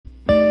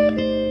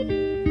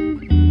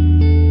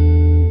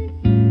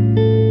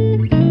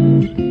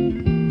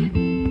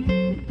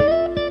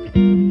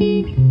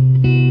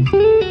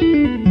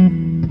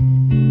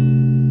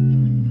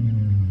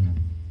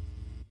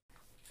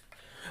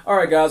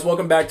guys,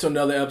 welcome back to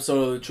another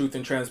episode of the Truth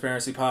and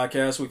Transparency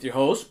Podcast with your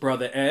host,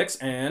 Brother X,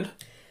 and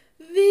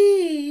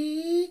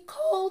the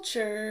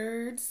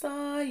cultured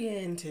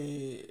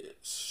scientist.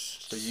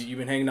 So you've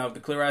been hanging out with the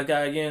Clear Eyed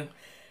guy again?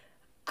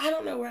 I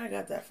don't know where I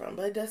got that from,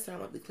 but it does sound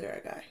like the Clear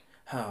Eyed guy.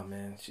 Oh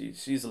man,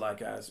 she's a lot,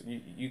 guys.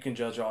 You can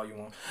judge all you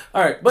want.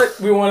 All right, but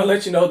we want to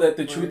let you know that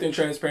the Truth and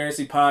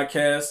Transparency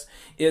Podcast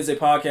is a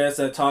podcast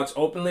that talks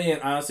openly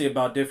and honestly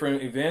about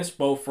different events,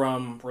 both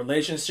from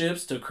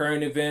relationships to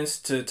current events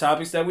to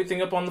topics that we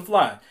think up on the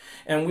fly.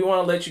 And we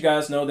want to let you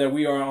guys know that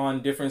we are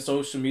on different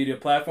social media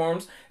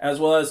platforms as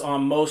well as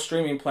on most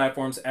streaming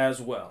platforms as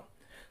well.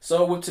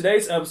 So with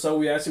today's episode,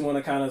 we actually want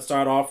to kind of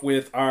start off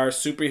with our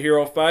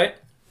superhero fight.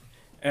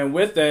 And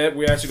with that,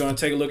 we're actually going to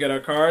take a look at our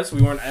cards.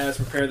 We weren't as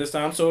prepared this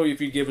time, so if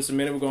you give us a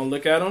minute, we're going to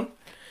look at them.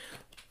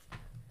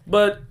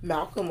 But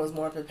Malcolm was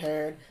more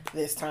prepared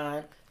this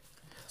time.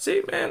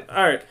 See, man.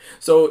 All right.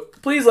 So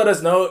please let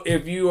us know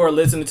if you are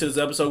listening to this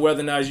episode,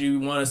 whether or not you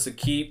want us to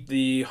keep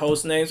the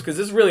host names, because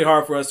it's really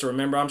hard for us to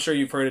remember. I'm sure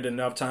you've heard it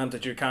enough times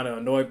that you're kind of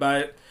annoyed by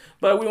it.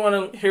 But we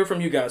want to hear from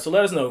you guys. So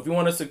let us know. If you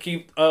want us to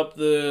keep up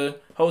the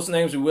host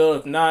names, we will.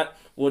 If not,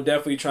 we'll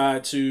definitely try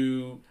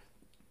to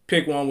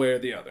pick one way or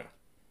the other.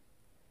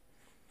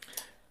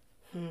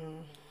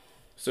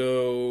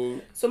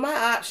 So my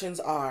options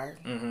are,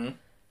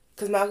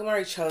 because Malcolm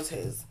already chose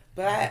his,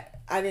 but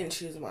I didn't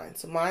choose mine.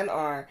 So mine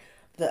are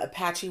the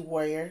Apache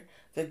Warrior,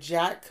 the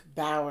Jack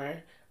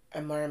Bauer,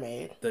 a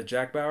mermaid. The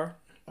Jack Bauer?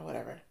 Or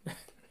whatever.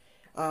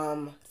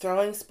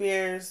 Throwing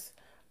spears,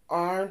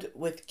 armed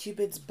with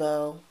Cupid's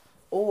bow,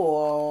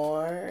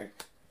 or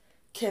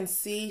can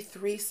see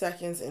 3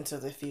 seconds into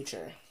the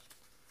future.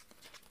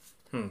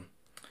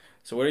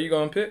 So what are you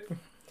going to pick?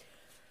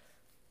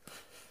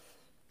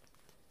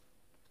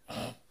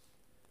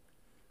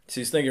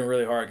 She's thinking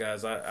really hard,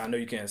 guys. I know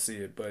you can't see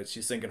it, but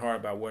she's thinking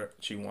hard about what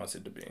she wants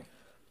it to be.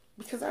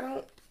 Because I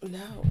don't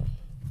know.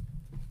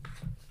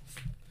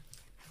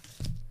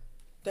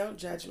 Don't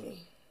judge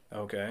me.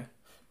 Okay.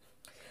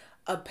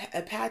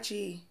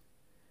 Apache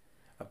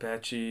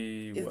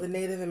is what? the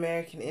Native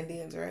American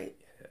Indians, right?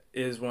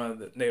 Is one of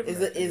the Native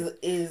American.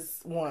 Is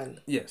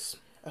one. Yes.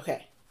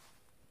 Okay.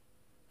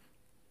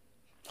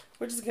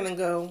 We're just going to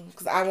go,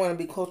 because I want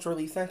to be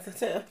culturally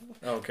sensitive.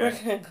 Okay. We're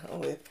going to go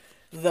with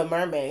the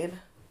mermaid.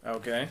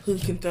 Okay. Who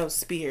can throw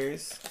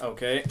spears.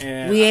 Okay.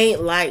 And we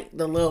ain't like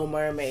the Little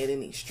Mermaid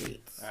in these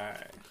streets. All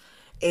right.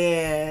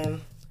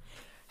 And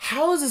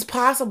how is this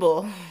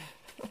possible?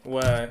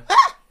 What?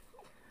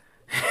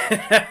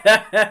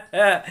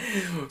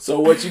 So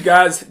what you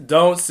guys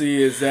don't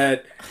see is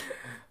that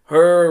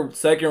her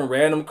second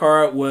random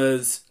card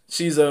was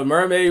she's a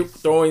mermaid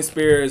throwing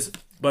spears,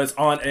 but it's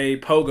on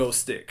a pogo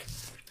stick.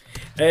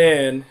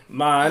 And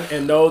mine,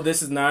 and no,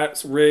 this is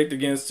not rigged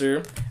against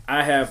her.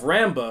 I have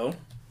Rambo,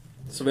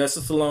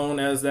 Sylvester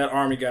Stallone as that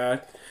army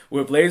guy,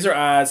 with laser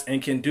eyes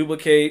and can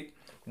duplicate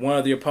one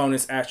of the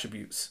opponent's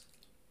attributes.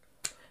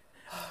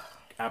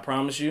 I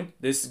promise you,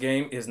 this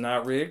game is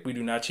not rigged. We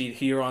do not cheat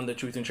here on the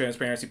Truth and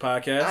Transparency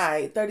Podcast. All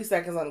right, 30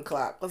 seconds on the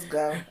clock. Let's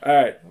go. All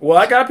right. Well,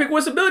 I gotta pick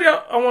which ability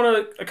I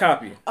want a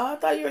copy. Oh, I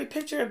thought you already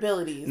picked your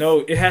abilities. No,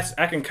 it has.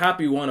 I can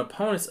copy one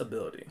opponent's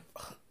ability.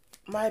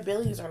 My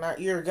abilities are not.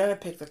 You're gonna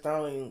pick the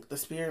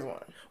spears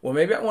one. Well,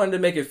 maybe I wanted to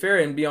make it fair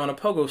and be on a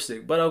pogo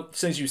stick, but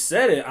since you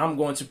said it, I'm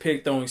going to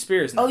pick throwing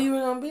spears now. Oh, you were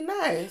gonna be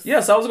nice.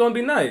 Yes, I was going to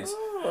be nice,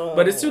 oh.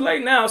 But it's too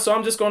late now, so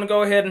I'm just going to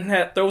go ahead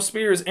and throw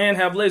spears and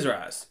have laser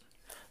eyes.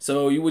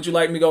 So, would you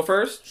like me to go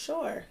first?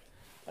 Sure.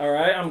 All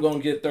right, I'm going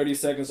to get 30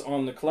 seconds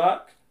on the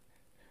clock.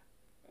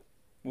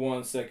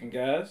 1 second,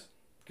 guys.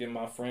 Get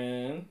my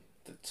friend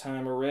the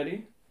timer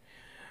ready.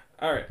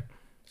 All right,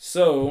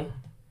 so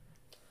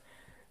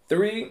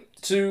 3,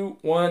 2,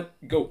 1,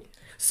 go.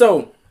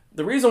 So,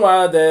 the reason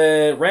why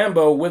the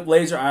Rambo with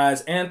laser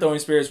eyes and throwing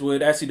spears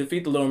would actually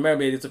defeat the Little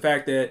Mermaid is the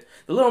fact that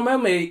the Little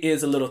Mermaid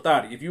is a little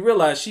thotty. If you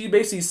realize, she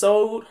basically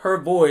sold her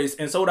voice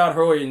and sold out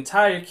her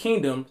entire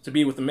kingdom to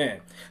be with a man.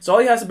 So all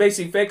he has to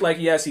basically fake like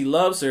he actually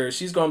loves her.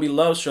 She's going to be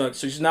love struck,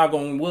 so she's not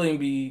going to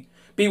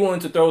be willing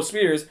to throw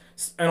spears.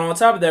 And on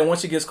top of that,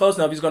 once she gets close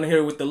enough, he's going to hit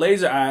her with the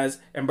laser eyes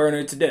and burn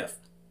her to death.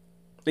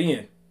 The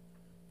end.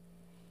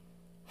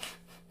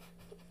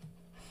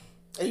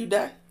 Are you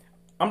done?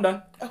 I'm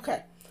done.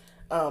 Okay.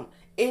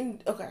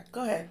 Okay,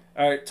 go ahead.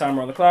 All right,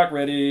 timer on the clock.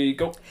 Ready,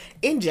 go.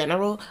 In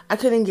general, I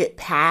couldn't get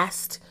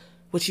past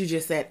what you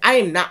just said. I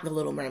am not the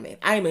Little Mermaid.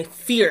 I am a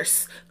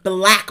fierce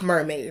black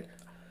mermaid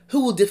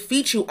who will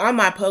defeat you on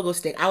my pogo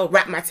stick. I will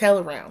wrap my tail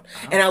around,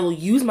 and I will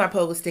use my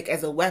pogo stick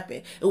as a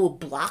weapon. It will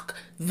block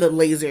the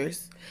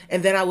lasers,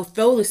 and then I will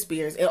throw the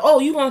spears. And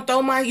you gonna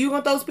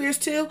throw spears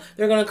too?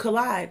 They're gonna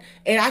collide,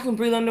 and I can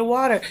breathe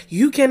underwater.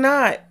 You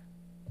cannot.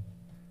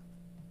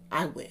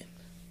 I win.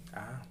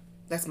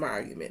 That's my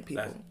argument,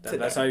 people.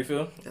 That's how you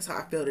feel? That's how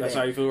I feel today. That's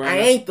how you feel right now? I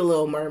ain't the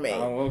Little Mermaid.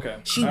 Oh, okay.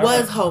 She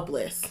was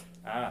hopeless.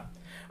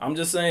 I'm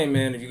just saying,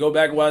 man, if you go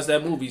back and watch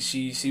that movie,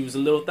 she was a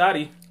little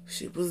thotty.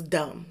 She was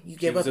dumb. You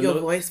gave up your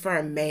voice for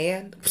a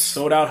man?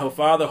 Sold out her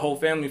father, whole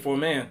family for a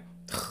man.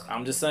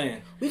 I'm just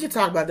saying. We can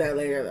talk about that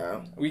later,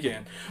 though. We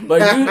can, but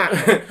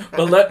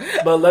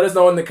let us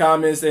know in the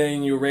comments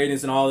and your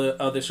ratings and all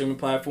the other streaming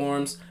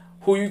platforms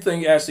who you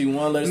think actually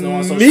won. Let us know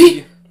on social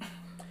media.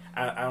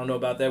 I don't know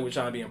about that. We're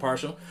trying to be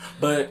impartial,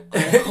 but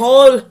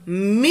hold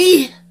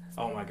me.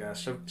 Oh my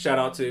gosh! Shout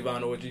out to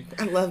Yvonne Orji.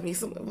 I love me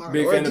some Yvonne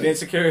Big fan of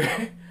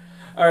Insecure.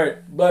 All right,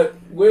 but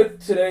with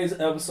today's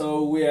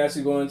episode, we're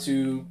actually going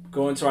to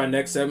go into our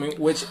next segment,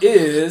 which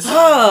is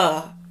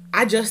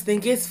I just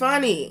think it's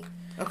funny.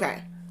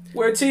 Okay.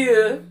 Where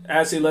Tia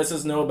actually lets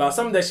us know about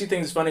something that she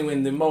thinks is funny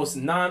in the most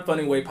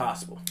non-funny way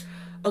possible.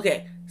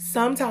 Okay,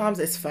 sometimes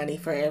it's funny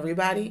for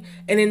everybody,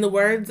 and in the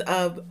words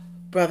of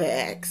Brother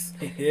X,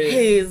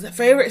 his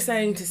favorite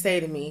saying to say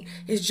to me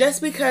is,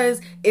 just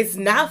because it's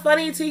not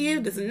funny to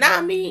you does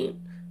not mean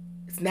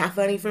it's not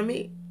funny for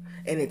me,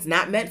 and it's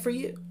not meant for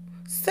you.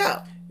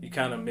 So you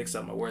kind of mix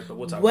up my words, but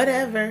we'll talk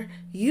whatever. About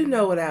you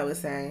know what I was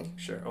saying.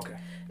 Sure, okay.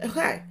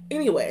 Okay,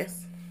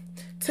 anyways,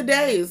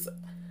 today's,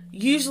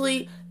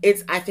 usually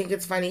I think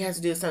it's funny has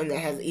to do with something that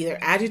has either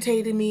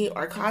agitated me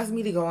or caused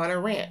me to go on a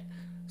rant.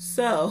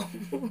 So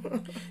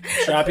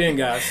strap in,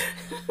 guys.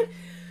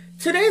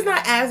 Today's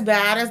not as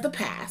bad as the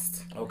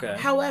past. Okay.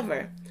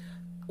 However,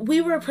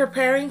 we were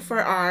preparing for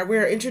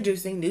we're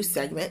introducing new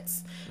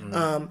segments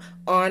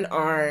on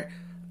our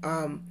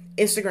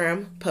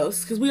Instagram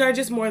posts, because we are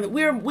just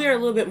we're a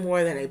little bit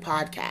more than a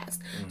podcast.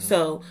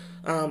 So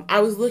I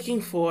was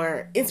looking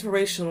for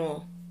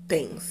inspirational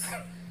things.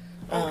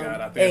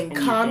 And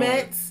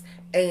comments,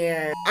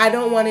 and I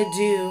don't want to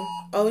do.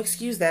 Oh,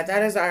 excuse that.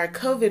 That is our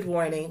COVID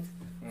warning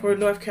for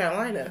North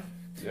Carolina.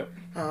 Yep.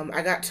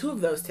 I got 2 of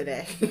those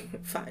today.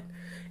 Fine.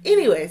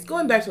 Anyways,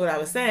 going back to what I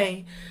was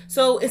saying.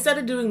 So instead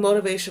of doing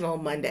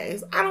motivational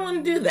Mondays, I don't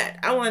want to do that.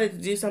 I wanted to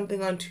do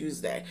something on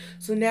Tuesday.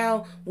 So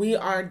now we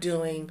are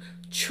doing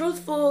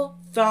Truthful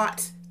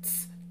Thoughts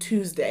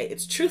Tuesday.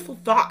 It's Truthful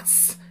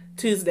Thoughts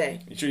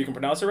Tuesday. You sure you can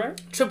pronounce it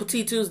right? Triple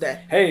T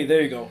Tuesday. Hey,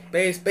 there you go.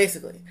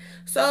 Basically.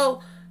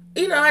 So,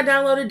 I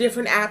downloaded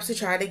different apps to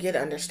try to get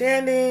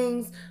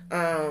understandings,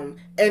 and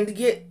to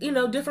get,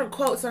 different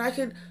quotes that I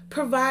could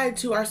provide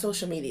to our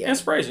social media.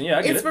 Inspiration, yeah,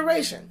 I get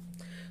Inspiration.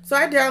 So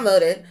I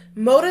downloaded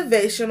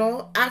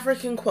Motivational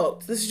African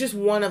Quotes. This is just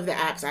one of the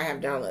apps I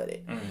have downloaded.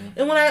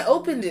 And when I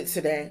opened it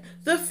today,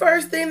 the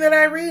first thing that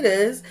I read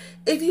is,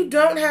 if you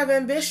don't have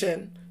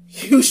ambition,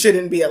 you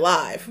shouldn't be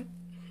alive.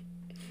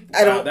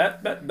 That's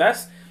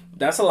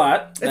a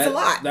lot. It's a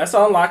lot. That's a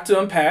lot to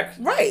unpack.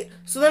 Right.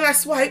 So then I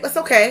swipe. That's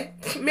okay.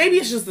 Maybe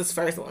it's just this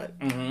first one.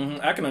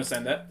 I can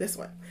understand that. This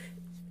one.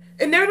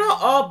 And they're not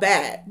all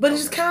bad, but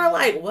it's just kind of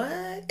like,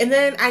 what? And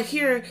then I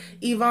hear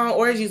Yvonne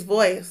Orji's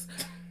voice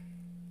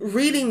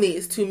reading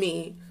these to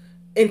me,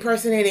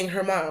 impersonating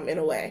her mom in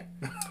a way.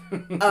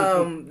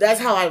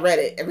 That's how I read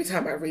it every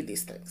time I read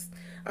these things.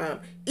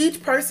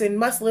 Each person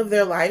must live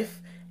their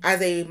life as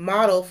a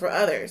model for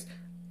others.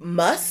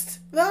 Must,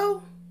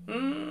 though? I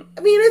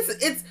mean,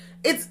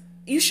 it's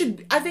you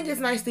should. I think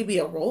it's nice to be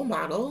a role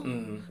model,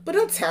 but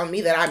don't tell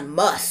me that I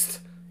must.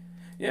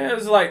 Yeah,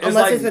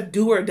 unless it's a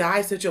do or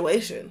die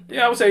situation.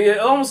 Yeah, I would say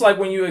almost like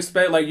when you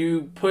expect, like,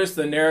 you push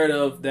the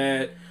narrative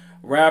that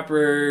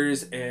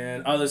rappers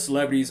and other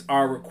celebrities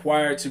are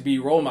required to be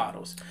role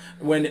models,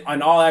 when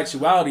in all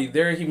actuality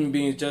they're human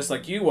beings just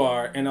like you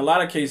are. In a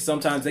lot of cases,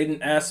 sometimes they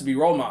didn't ask to be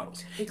role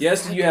models. Exactly.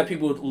 Yes, you have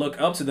people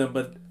look up to them,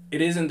 but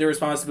it isn't their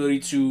responsibility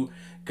to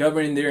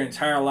govern their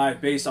entire life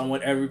based on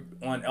what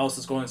everyone else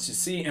is going to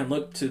see and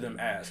look to them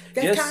as.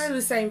 That's kind of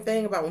the same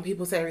thing about when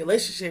people say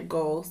relationship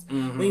goals.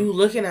 When you're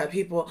looking at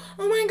people,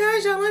 oh my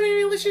gosh, I love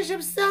your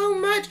relationship so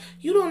much.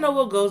 You don't know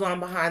what goes on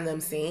behind them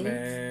scenes.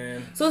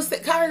 Man. So it's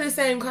kind of the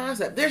same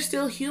concept. They're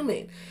still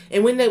human.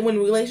 And when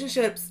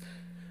relationships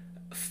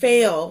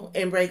fail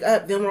and break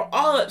up, then we're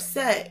all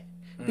upset.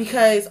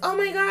 Because, oh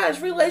my gosh,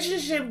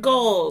 relationship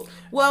goals.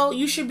 Well,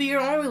 you should be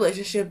your own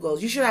relationship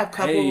goals. You should have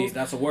couples. Hey,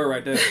 that's a word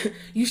right there.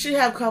 You should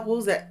have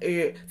couples that...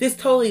 this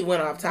totally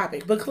went off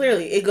topic, but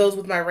clearly it goes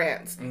with my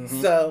rants.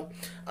 So,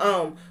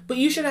 but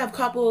you should have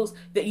couples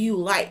that you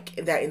like,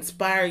 that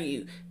inspire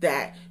you,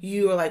 that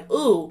you are like,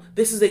 ooh,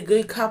 this is a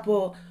good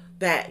couple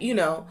that,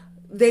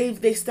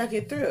 they stuck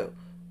it through.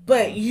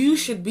 But you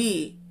should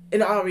be,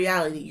 in all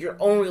reality, your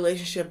own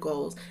relationship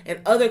goals, and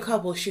other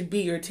couples should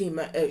be your team,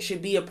 should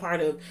be a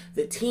part of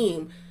the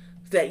team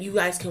that you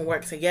guys can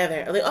work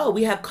together. Like, oh,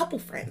 we have couple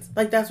friends.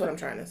 Like, that's what I'm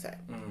trying to say.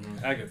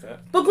 I get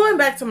that. But going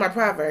back to my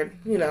proverb,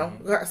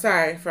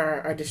 sorry for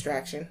our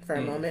distraction for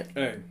a moment.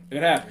 Hey,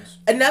 it happens.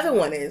 Another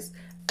one is,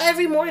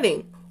 every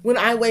morning when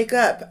I wake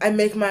up, I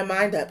make my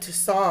mind up to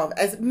solve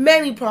as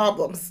many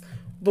problems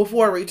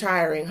before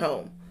retiring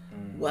home.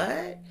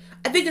 What?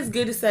 I think it's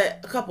good to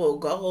set a couple of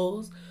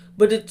goals.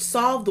 But to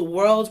solve the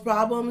world's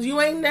problems,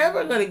 you ain't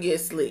never gonna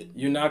get sleep.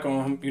 You're not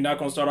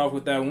gonna start off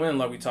with that win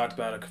like we talked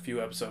about a few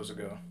episodes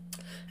ago.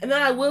 And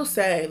then I will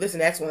say, this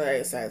next one that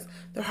it says,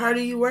 the harder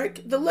you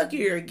work, the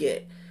luckier you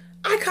get.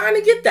 I kind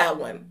of get that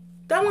one.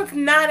 That one's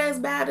not as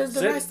bad as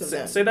the rest of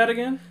them. Say that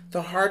again.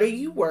 The harder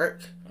you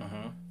work,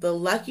 the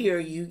luckier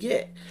you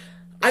get.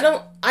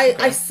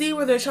 I see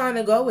where they're trying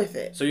to go with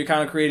it. So you're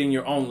kind of creating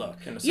your own luck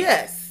in a sense.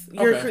 Yes.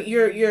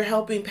 You're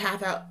helping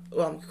path out,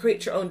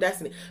 create your own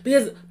destiny.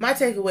 Because my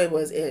takeaway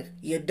was, if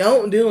you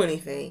don't do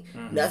anything,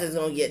 nothing's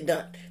gonna get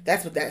done.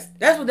 That's what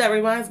that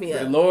reminds me of.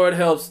 The Lord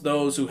helps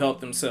those who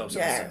help themselves.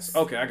 Yes.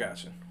 Okay, I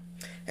got you.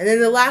 And then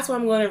the last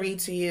one I'm going to read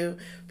to you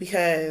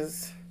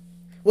because,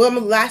 the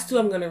last two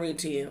I'm going to read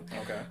to you.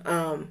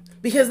 Okay.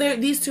 Because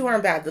these two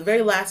aren't bad. The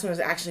very last one is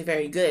actually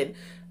very good.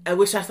 I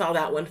wish I saw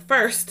that one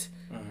first,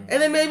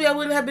 and then maybe I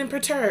wouldn't have been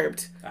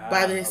perturbed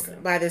by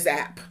this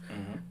app.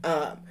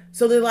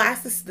 So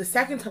the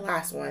second to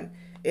last one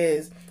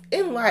is,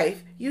 in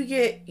life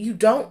you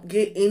don't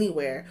get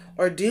anywhere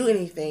or do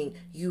anything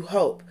you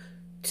hope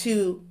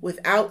to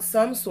without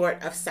some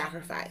sort of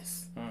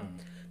sacrifice.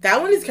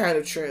 That one is kind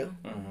of true.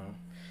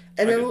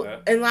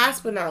 And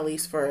last but not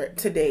least, for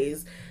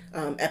today's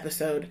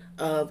episode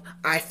of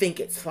I Think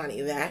It's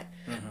Funny That.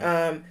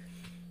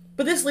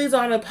 But this leads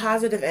on a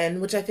positive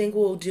end, which I think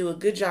will do a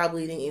good job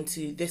leading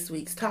into this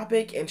week's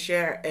topic and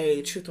share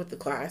a truth with the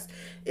class,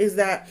 is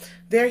that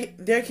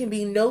there can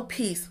be no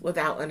peace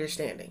without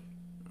understanding.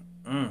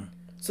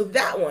 So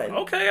that one.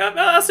 Okay,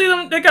 I see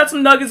them. They got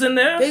some nuggets in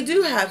there. They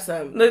do have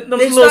some. Them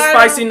little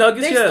spicy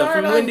nuggets,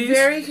 from Wendy's.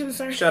 Very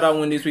concerned. Shout out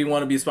Wendy's. We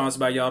want to be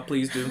sponsored by y'all.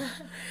 Please do.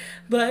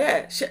 But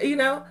yeah,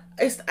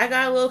 I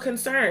got a little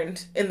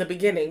concerned in the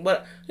beginning,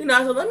 but I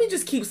said, let me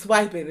just keep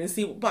swiping and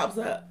see what pops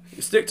up.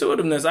 You stick to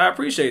it, I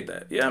appreciate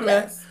that. Yeah,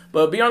 man. Yes.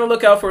 But be on the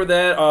lookout for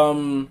that.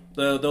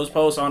 Those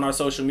posts on our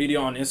social media,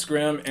 on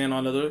Instagram and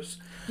on others.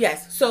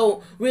 Yes.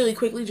 So really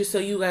quickly, just so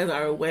you guys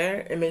are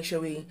aware and make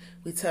sure we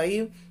tell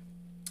you,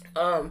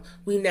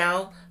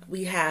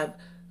 we have,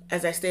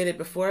 as I stated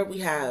before, we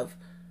have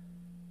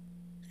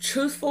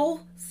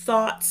Truthful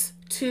Thoughts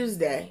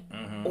Tuesday,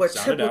 or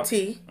Triple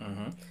T.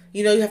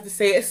 You have to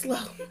say it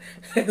slow.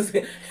 I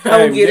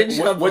won't get in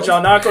trouble. What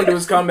y'all not going to do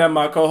is come at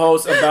my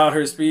co-host about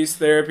her speech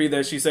therapy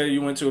that she said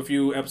you went to a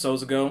few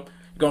episodes ago.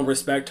 You're going to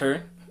respect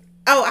her.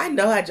 Oh, I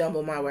know I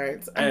jumble my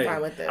words. I'm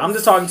fine with this. I'm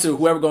just talking to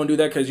whoever going to do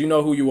that because you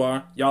know who you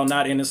are. Y'all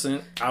not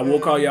innocent. I will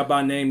call y'all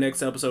by name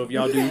next episode if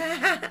y'all do.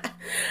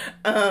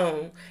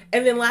 And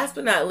then last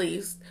but not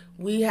least,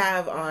 we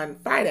have on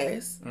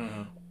Fridays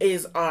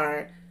is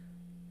our,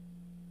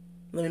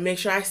 let me make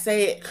sure I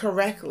say it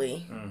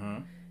correctly.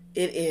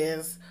 It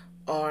is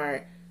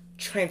our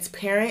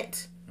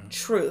transparent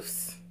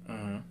truths,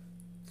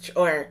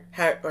 or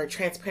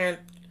transparent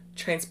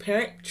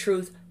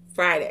truth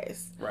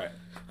Fridays. Right.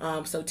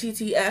 So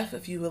TTF,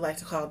 if you would like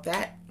to call it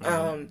that.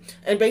 And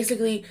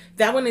basically,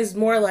 that one is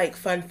more like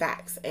fun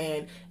facts,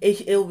 and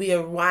it'll be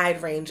a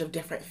wide range of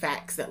different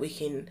facts that we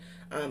can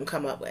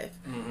come up with.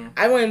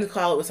 I wanted to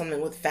call it with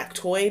something with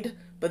factoid,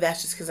 but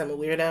that's just because I'm a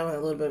weirdo and a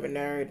little bit of a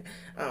nerd.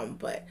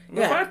 But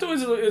yeah,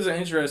 factoid is an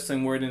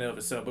interesting word in and of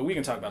itself, but we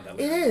can talk about that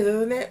later. It is,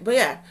 isn't it? But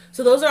yeah,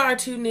 so those are our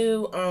two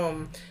new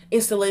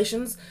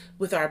installations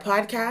with our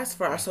podcast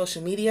for our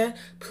social media.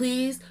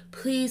 Please,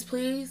 please,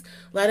 please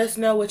let us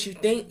know what you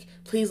think.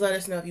 Please let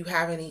us know if you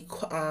have any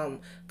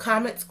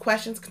comments,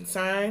 questions,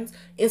 concerns,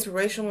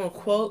 inspirational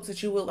quotes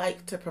that you would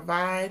like to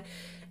provide,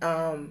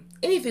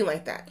 anything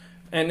like that.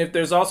 And if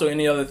there's also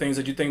any other things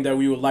that you think that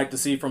we would like to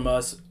see from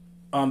us,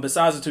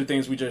 besides the two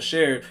things we just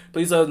shared,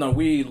 please let us know.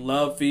 We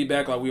love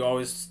feedback, like we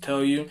always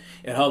tell you.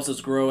 It helps us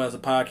grow as a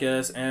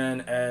podcast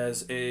and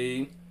as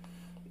a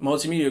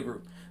multimedia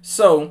group.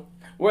 So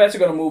we're actually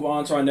going to move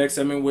on to our next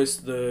segment, which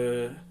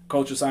the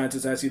culture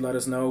scientist actually let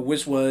us know,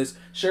 which was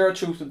Share a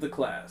Truth with the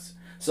Class.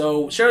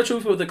 So Share a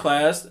Truth with the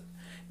Class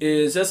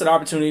is just an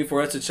opportunity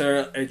for us to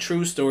share a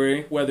true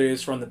story, whether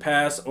it's from the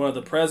past or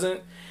the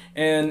present.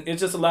 And it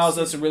just allows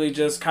us to really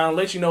just kind of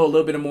let you know a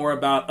little bit more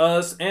about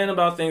us and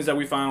about things that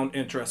we found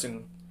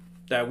interesting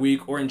that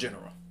week or in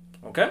general.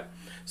 Okay?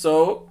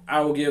 So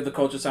I will give the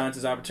culture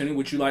scientist opportunity.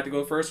 Would you like to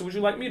go first, or would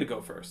you like me to go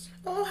first?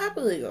 I'll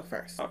happily go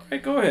first. Okay,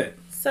 go ahead.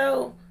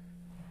 So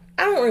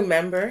I don't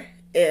remember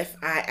if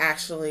I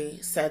actually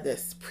said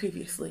this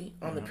previously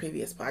on the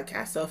previous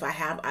podcast. So if I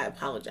have, I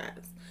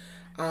apologize.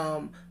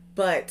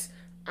 But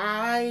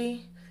I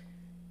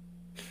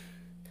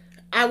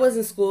was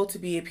in school to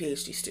be a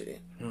PhD student.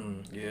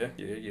 Yeah.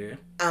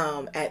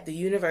 At the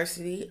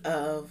University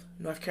of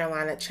North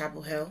Carolina,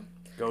 Chapel Hill.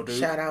 Go Duke.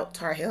 Shout out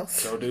Tar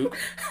Heels. Go Duke.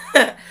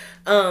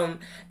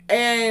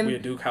 And we a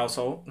Duke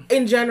household.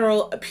 In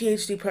general, a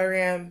PhD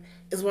program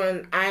is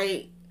when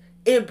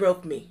it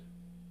broke me.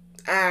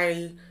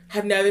 I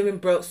have never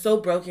been so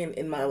broken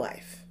in my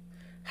life.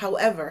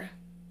 However,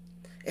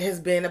 it has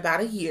been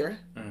about a year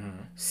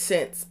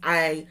since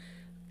I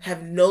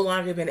have no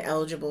longer been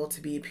eligible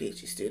to be a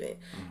PhD student.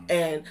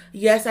 And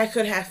yes, I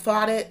could have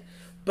fought it,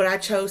 but I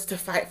chose to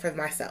fight for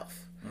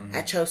myself.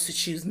 I chose to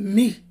choose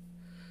me,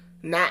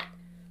 not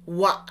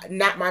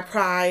my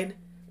pride.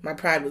 My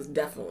pride was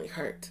definitely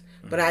hurt.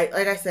 But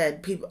like I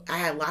said, I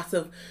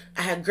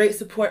had great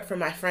support from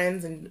my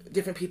friends and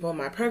different people in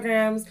my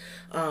programs,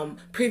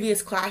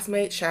 previous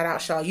classmates. Shout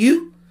out Shaw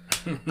you.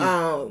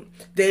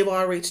 They've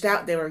all reached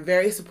out. They were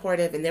very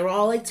supportive, and they were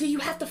all like, "T, you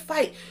have to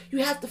fight. You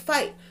have to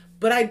fight."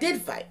 But I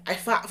did fight. I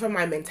fought for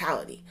my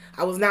mentality.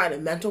 I was not in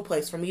a mental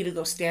place for me to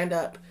go stand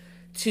up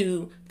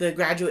to the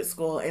graduate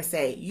school and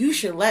say, you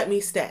should let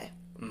me stay.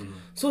 Mm-hmm.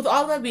 So with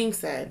all that being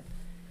said,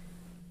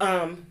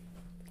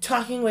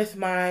 talking with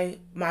my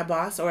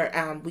boss, or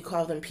we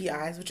call them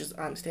PIs, which is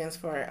stands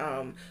for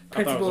principal.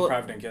 I thought it was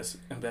private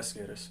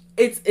investigators.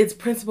 It's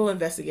principal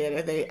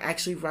investigator. They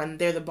actually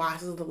they're the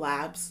bosses of the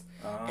labs,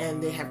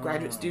 and they have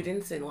graduate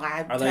students and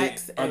lab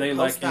techs. Are they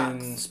like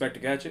Inspector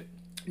Gadget?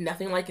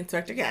 Nothing like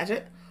Inspector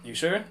Gadget. You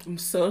sure? I'm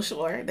so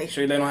sure.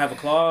 Sure they don't have a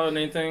claw or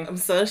anything? I'm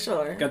so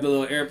sure. Got the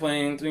little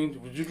airplane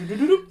thing.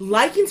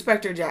 Like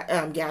Inspector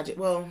Gadget.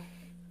 Well,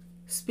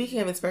 speaking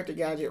of Inspector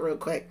Gadget, real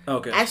quick.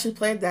 Okay. I actually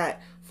played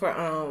that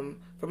for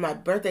my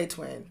birthday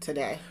twin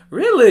today.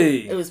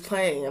 Really? It was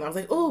playing, and I was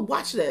like, "Oh,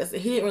 watch this."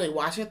 And he didn't really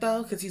watch it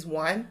though, because he's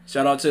one.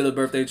 Shout out to the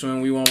birthday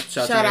twin. We won't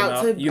shout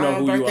out to you know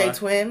who birthday you are.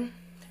 Twin.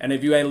 And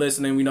if you ain't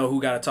listening, we know who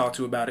got to talk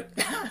to about it.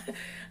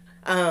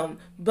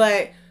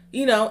 But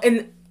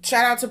and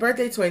shout out to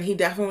birthday twin. He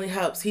definitely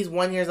helps. He's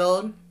 1 year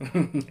old.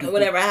 And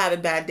whenever I have a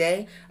bad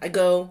day, I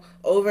go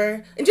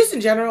over, and just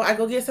in general, I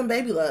go get some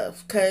baby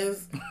love,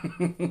 because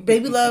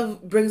baby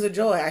love brings a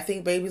joy. I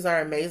think babies are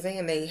amazing,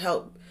 and they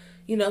help,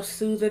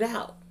 soothe your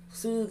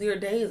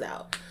days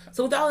out.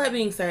 So with all that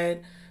being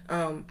said,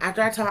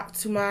 after I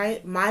talked to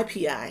my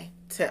PI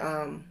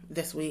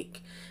this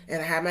week,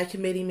 and I had my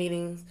committee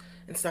meetings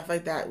and stuff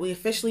like that, we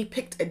officially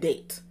picked a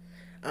date.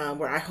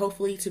 Where I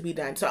hopefully to be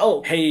done.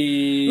 So,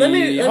 hey,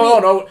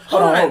 hold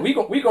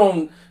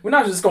on. We're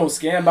not just gonna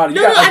scam about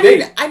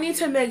it. I need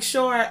to make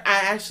sure I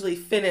actually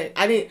finish.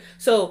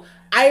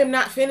 I am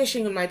not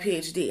finishing with my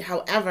PhD.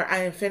 However, I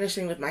am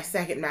finishing with my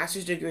second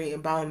master's degree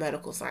in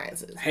biomedical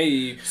sciences.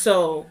 Hey,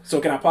 so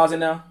can I pause it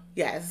now?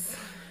 Yes.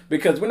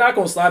 Because we're not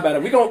gonna slide by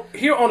it.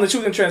 Here on the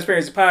Truth and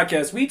Transparency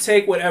podcast, we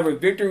take whatever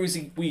victories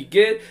we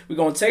get. We're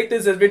gonna take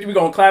this as victory. We're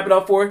gonna clap it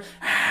up for it.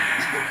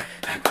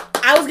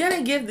 I was going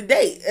to give the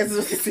date, as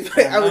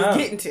I was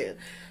getting to.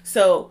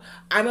 So,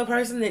 I'm a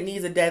person that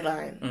needs a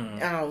deadline.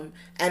 Mm-hmm.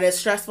 And as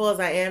stressful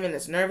as I am and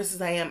as nervous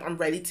as I am, I'm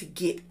ready to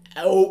get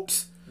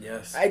out.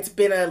 Yes. It's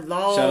been a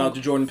long Shout out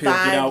to Jordan Peele.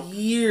 5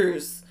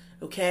 years,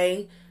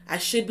 okay? I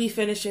should be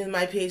finishing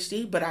my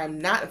PhD, but I'm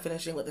not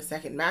finishing with a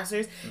second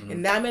master's. Mm-hmm.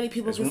 And not many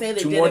people can say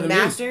they did a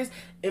master's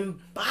in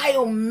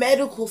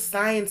biomedical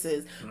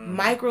sciences,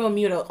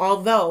 microimmuno.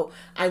 Although,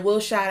 I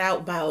will shout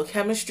out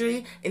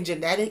biochemistry and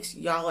genetics.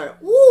 Y'all are,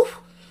 woo!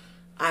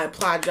 I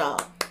applaud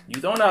y'all. You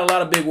throwing out a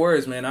lot of big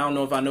words, man. I don't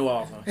know if I know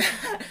all of them.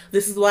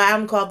 This is why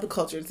I'm called the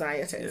cultured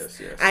scientist.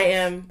 Yes. I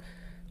am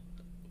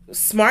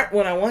smart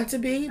when I want to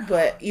be,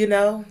 but,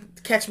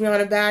 catch me on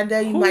a bad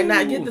day, you might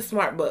not get the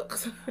smart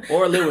books.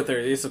 Or live with her.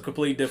 It's a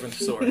complete different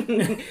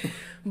story.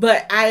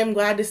 But I am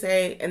glad to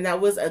say, and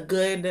that was a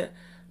good,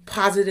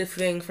 positive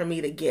thing for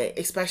me to get,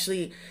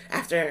 especially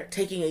after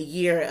taking a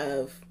year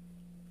of,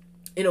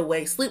 in a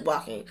way,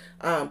 sleepwalking.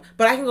 But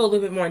I can go a little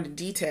bit more into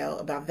detail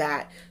about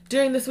that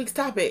during this week's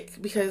topic,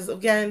 because,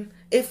 again,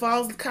 it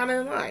falls kind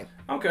of in line.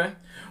 Okay.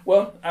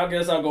 Well, I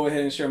guess I'll go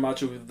ahead and share my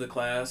truth with the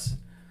class.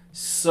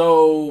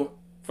 So,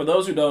 for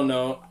those who don't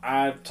know,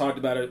 I've talked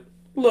about it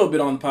a little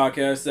bit on the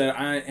podcast that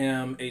I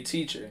am a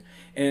teacher.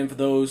 And for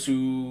those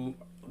who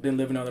been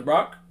living on the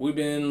block, we've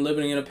been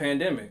living in a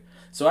pandemic.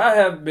 So I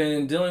have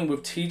been dealing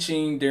with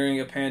teaching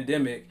during a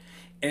pandemic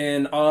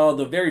and all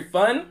the very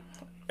fun,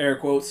 air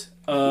quotes,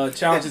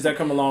 challenges that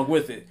come along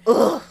with it.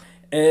 Ugh.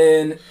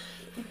 And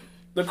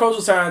the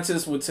cultural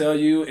scientists would tell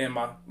you, and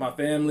my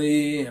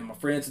family and my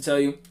friends would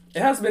tell you,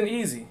 it has been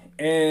easy.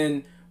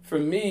 And for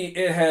me,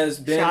 it has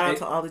been... Shout out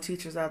to all the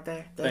teachers out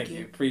there. Thank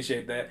you.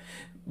 Appreciate that.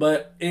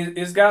 But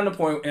it's gotten to the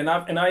point, and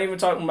I even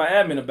talked to my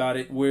admin about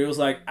it, where it was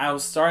like I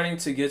was starting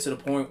to get to the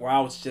point where I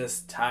was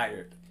just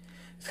tired.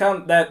 It's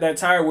kind of that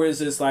tired where it's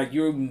just like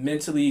you're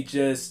mentally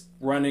just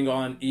running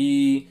on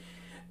E.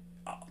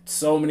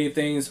 So many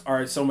things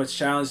are so much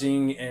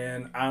challenging,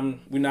 and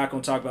we're not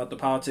going to talk about the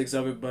politics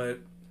of it, but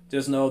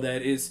just know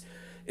that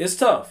it's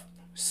tough.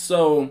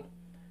 So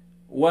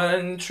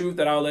one truth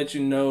that I'll let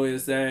you know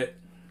is that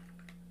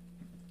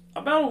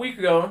about a week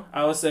ago,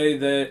 I would say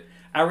that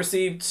I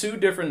received 2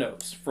 different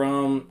notes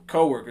from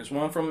coworkers,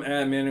 one from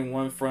admin and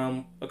one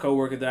from a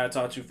coworker that I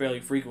talk to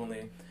fairly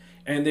frequently.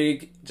 And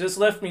they just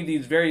left me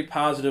these very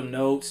positive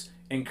notes,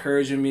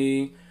 encouraging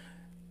me,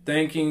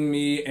 thanking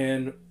me,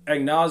 and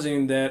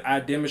acknowledging that I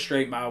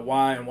demonstrate my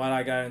why and why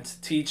I got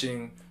into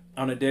teaching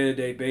on a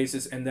day-to-day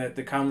basis, and that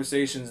the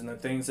conversations and the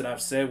things that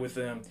I've said with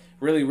them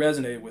really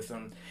resonated with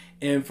them.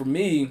 And for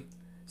me,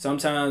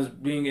 sometimes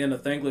being in a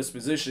thankless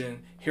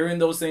position, hearing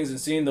those things and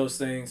seeing those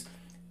things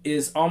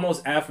is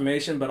almost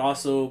affirmation, but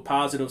also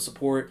positive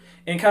support,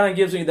 and kind of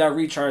gives me that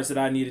recharge that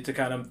I needed to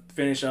kind of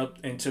finish up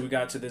until we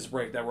got to this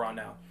break that we're on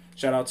now.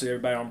 Shout out to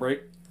everybody on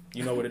break.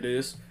 You know what it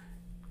is.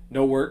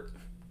 No work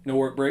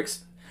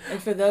breaks.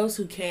 And for those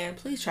who can,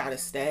 please try to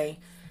stay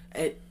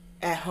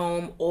at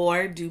home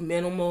or do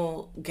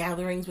minimal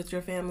gatherings with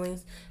your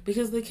families,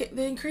 because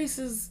the increase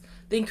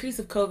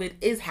of COVID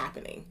is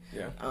happening.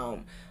 Yeah.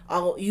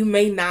 You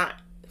may not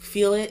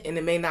feel it, and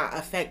it may not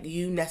affect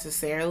you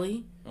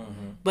necessarily,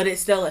 but it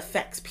still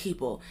affects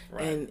people.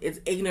 Right. And it's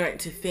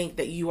ignorant to think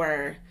that you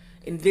are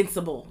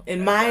invincible,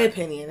 in my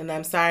opinion. And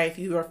I'm sorry if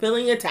you are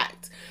feeling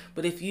attacked,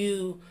 but if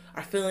you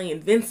are feeling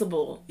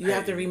invincible, you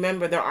have to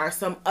remember there are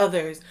some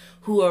others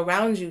who are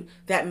around you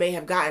that may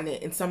have gotten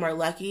it, and some are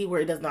lucky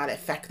where it does not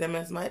affect them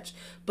as much,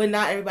 but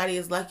not everybody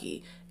is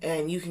lucky.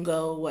 And you can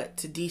go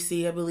to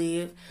DC, I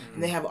believe,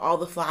 and they have all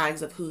the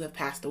flags of who have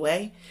passed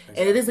away,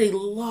 and it is a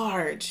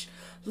large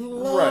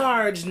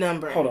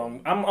number. Hold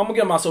on, I'm gonna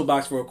get my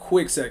soapbox for a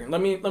quick second.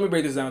 Let me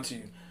break this down to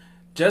you.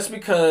 Just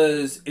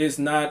because it's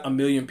not 1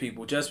 million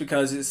people, just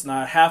because it's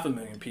not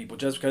 500,000 people,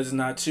 just because it's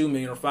not 2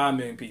 million or 5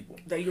 million people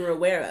that you're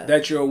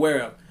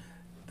aware of,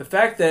 the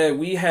fact that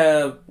we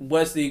have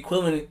what's the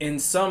equivalent in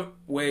some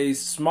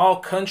ways small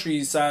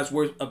country size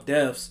worth of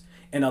deaths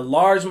and a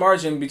large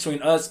margin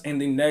between us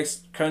and the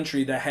next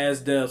country that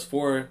has deaths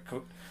for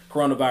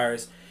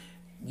coronavirus,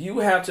 you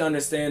have to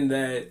understand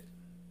that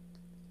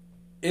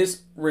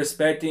it's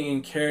respecting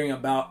and caring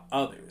about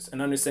others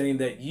and understanding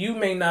that you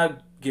may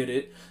not get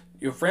it,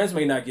 your friends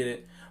may not get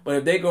it, but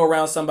if they go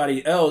around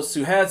somebody else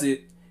who has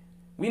it,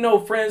 we know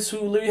friends who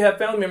literally have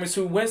family members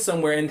who went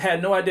somewhere and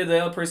had no idea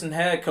the other person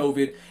had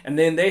COVID, and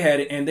then they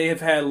had it, and they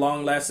have had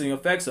long-lasting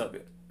effects of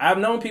it. I've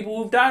known people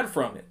who've died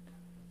from it.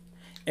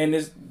 And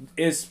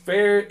it's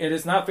fair, it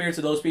is not fair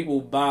to those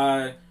people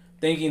by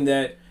thinking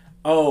that,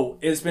 oh,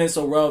 it's been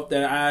so rough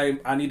that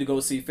I need to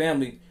go see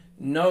family.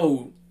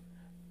 No.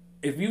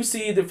 If you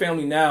see the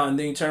family now and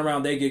then you turn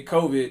around, they get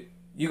COVID,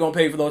 you going to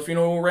pay for those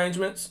funeral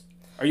arrangements?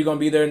 Are you going to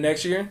be there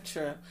next year?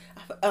 True.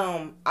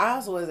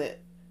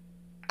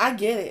 I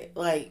get it.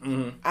 Like,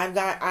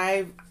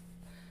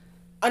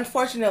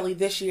 unfortunately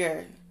this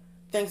year,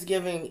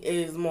 Thanksgiving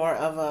is more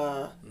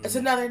of it's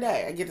another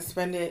day. I get to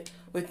spend it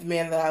with the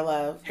man that I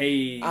love.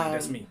 Hey,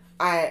 that's me.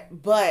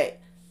 But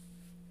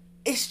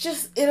it's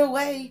just, in a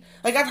way,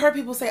 like, I've heard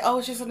people say, oh,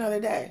 it's just another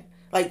day.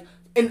 Like,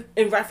 in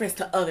reference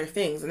to other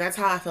things. And that's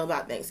how I feel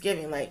about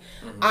Thanksgiving. Like,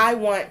 I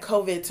want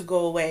COVID to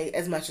go away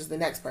as much as the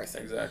next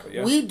person. Exactly,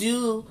 yeah. We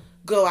do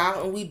go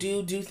out and we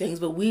do things,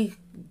 but we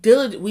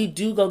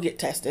do go get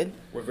tested.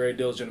 We're very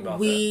diligent about that.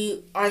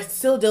 We are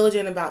still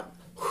diligent about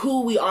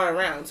who we are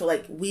around. So,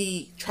 like,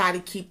 we try to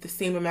keep the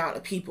same amount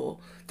of people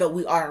that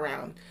we are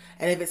around.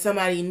 And if it's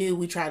somebody new,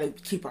 we try to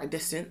keep our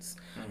distance.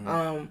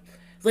 I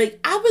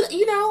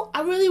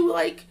really would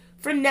like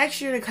for next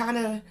year to kind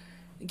of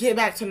get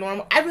back to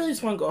normal. I really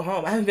just want to go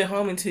home. I haven't been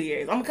home in 2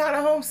 years. I'm kind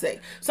of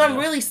homesick. So I'm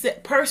really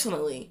sick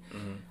personally.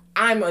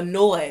 I'm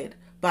annoyed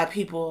by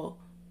people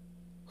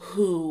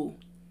who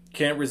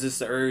can't resist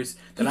the urge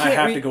that I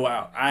have to go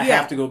out. I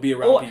have to go be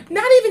around people.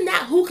 Not even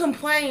that, who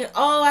complain,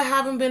 oh, I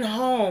haven't been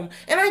home.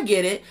 And I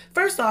get it.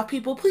 First off,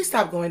 people, please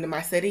stop going to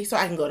my city so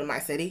I can go to my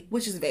city,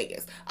 which is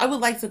Vegas. I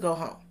would like to go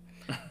home.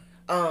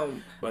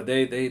 But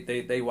they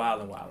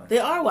wildin'. They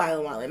are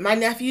wildin'. My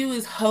nephew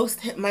is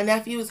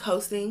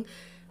hosting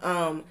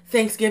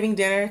Thanksgiving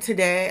dinner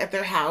today at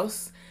their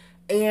house.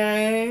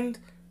 And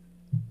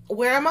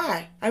where am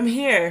I? I'm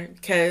here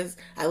because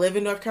I live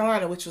in North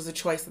Carolina, which was a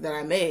choice that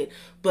I made.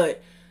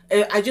 But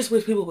I just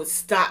wish people would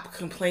stop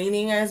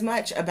complaining as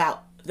much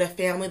about the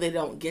family they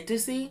don't get to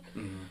see.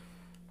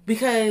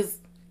 Because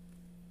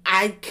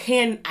I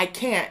can't,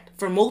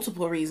 for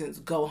multiple reasons,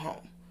 go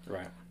home.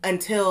 Right.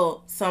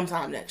 Until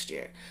sometime next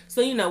year.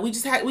 So,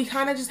 we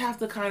kind of just have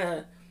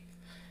to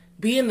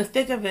be in the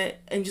thick of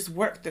it and just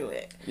work through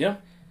it. Yeah.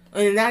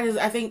 And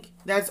I think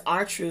that's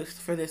our truth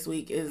for this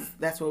week,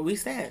 that's where we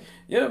stand.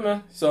 Yeah,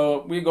 man.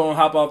 So we're going to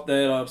hop off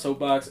that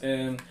soapbox,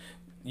 and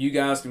you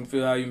guys can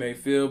feel how you may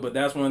feel, but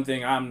that's one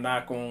thing I'm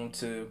not going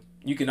to,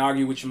 you can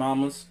argue with your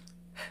mamas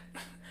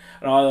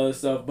and all that other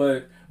stuff,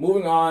 but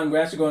moving on,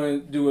 we're actually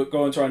going to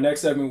go into our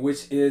next segment,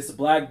 which is the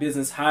Black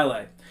Business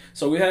Highlight.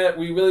 So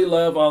we really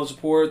love all the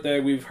support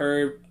that we've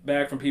heard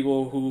back from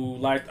people who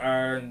liked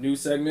our new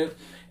segment.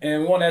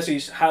 And we want to actually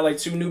highlight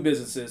 2 new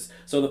businesses.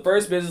 So the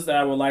first business that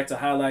I would like to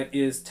highlight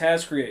is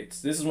Task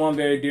Creates. This is one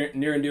very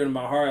near and dear to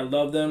my heart. I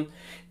love them.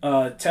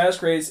 Task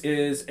Creates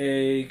is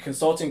a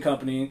consulting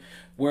company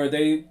where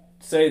they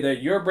say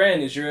that your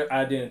brand is your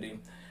identity.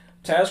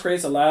 Task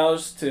Creates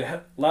allows to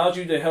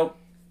help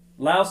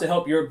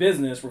your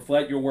business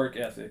reflect your work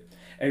ethic.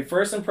 A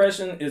first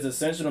impression is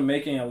essential to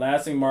making a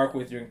lasting mark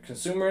with your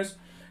consumers.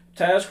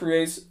 Task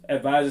Creates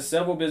advises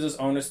several business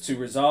owners to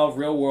resolve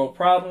real-world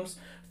problems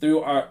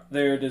through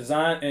their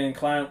design and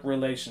client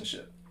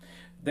relationship.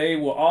 They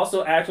will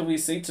also actively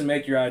seek to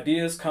make your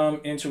ideas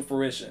come into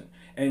fruition,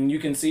 and you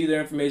can see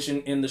their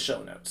information in the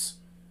show notes.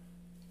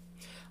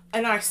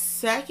 And our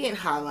second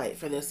highlight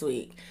for this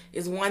week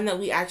is one that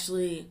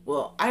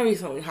I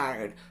recently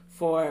hired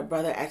for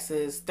Brother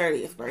X's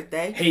 30th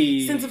birthday.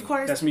 Hey, since of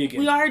course that's me again.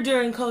 We are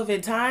during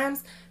COVID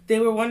times. They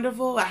were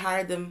wonderful. I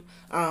hired them,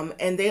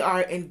 and they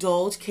are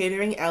Indulge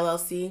Catering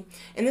LLC.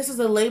 And this is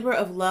a labor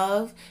of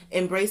love,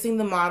 embracing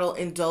the model,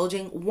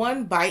 indulging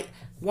one bite,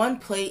 one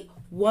plate,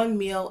 one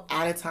meal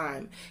at a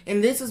time.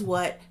 And this is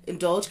what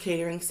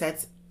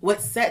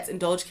sets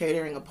Indulge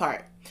Catering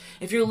apart.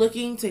 If you're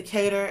looking to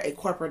cater a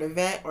corporate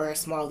event or a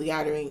small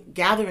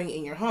gathering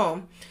in your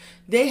home,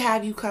 they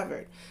have you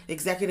covered.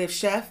 Executive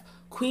Chef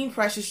Queen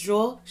Precious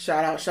Jewel,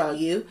 shout out Shaw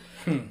Yu.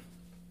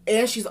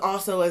 And she's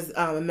also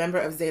a member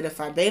of Zeta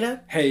Phi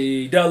Beta.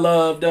 Hey, Dove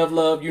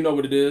Love, you know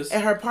what it is.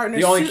 And her partner,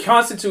 the only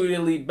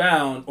constitutionally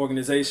bound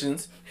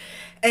organizations.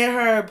 And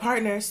her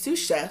partner, sous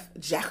chef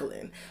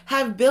Jacqueline,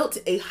 have built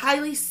a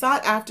highly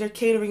sought-after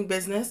catering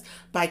business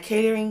by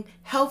catering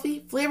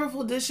healthy,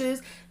 flavorful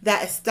dishes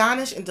that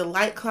astonish and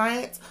delight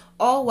clients,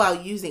 all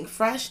while using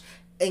fresh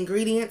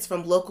ingredients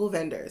from local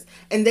vendors.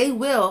 And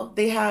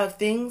they have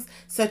things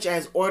such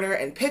as order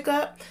and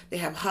pickup. They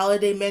have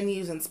holiday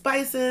menus and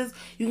spices.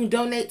 You can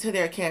donate to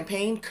their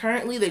campaign.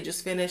 Currently, they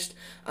just finished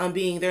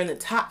they're in the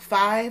top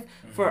 5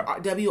 for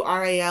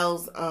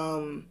WRAL's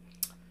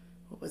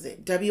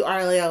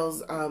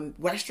WRAL's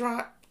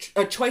restaurant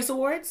choice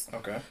awards.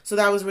 Okay. So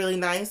that was really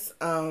nice.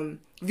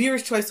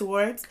 Viewers Choice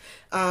Awards.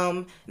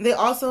 They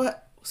also,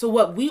 so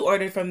what we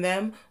ordered from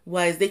them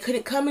was they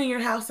couldn't come in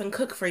your house and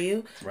cook for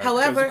you. Right,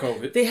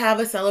 however, they have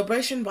a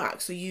celebration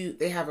box. So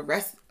they have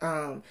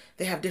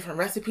they have different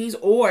recipes,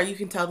 or you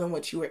can tell them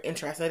what you were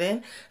interested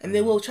in, and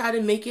they will try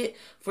to make it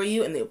for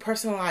you, and they'll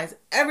personalize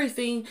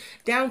everything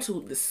down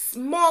to the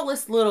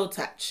smallest little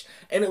touch.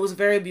 And it was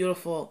very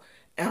beautiful.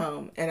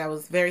 And I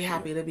was very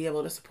happy to be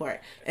able to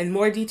support. And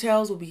more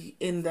details will be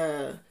in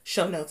the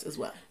show notes as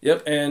well.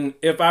 Yep, and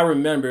if I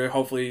remember,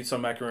 hopefully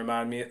somebody can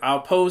remind me, I'll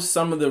post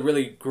some of the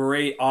really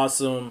great,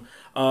 awesome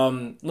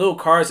little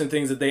cards and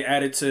things that they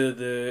added to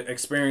the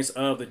experience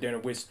of the dinner,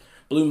 which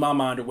blew my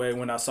mind away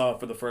when I saw it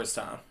for the first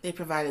time. They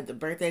provided the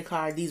birthday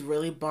card, these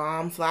really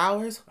bomb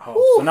flowers. Oh,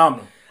 ooh,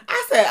 phenomenal.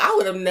 I said I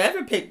would have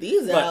never picked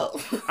these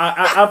out.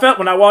 I felt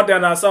when I walked down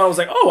and I saw it, I was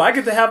like, oh, I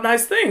get to have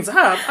nice things.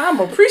 I'm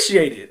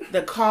appreciated.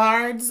 The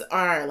cards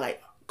are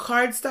like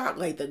card stock,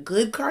 like the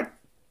good card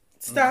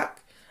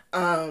stock.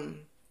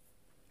 And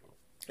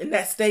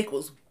that steak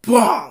was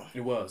bomb.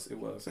 It was.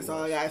 That's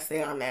all I gotta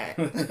say on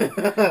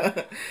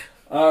that.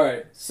 All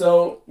right.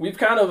 So we've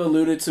kind of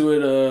alluded to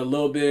it a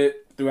little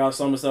bit throughout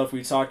some of the stuff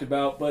we talked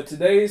about, but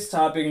today's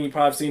topic, and you've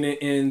probably seen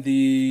it in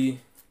the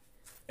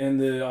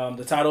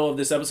title of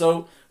this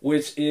episode,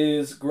 which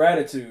is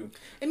gratitude.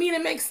 I mean,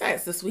 it makes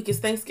sense. This week is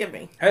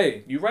Thanksgiving.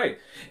 Hey, you're right.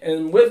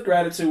 And with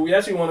gratitude, we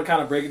actually want to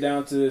kind of break it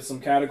down to some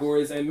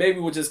categories, and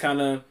maybe we'll just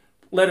kind of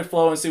let it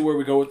flow and see where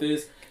we go with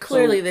this.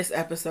 Clearly, this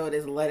episode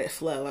is Let It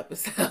Flow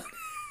episode.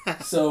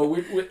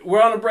 So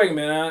we're on a break,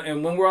 man.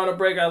 And when we're on a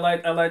break, I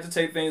like to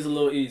take things a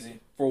little easy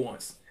for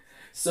once.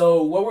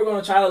 So what we're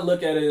going to try to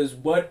look at is,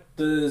 what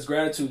does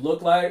gratitude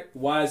look like?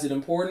 Why is it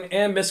important?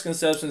 And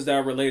misconceptions that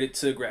are related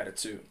to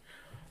gratitude.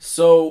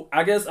 So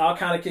I guess I'll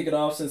kind of kick it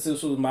off, since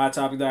this was my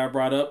topic that I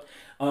brought up.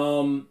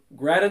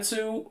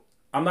 Gratitude,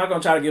 I'm not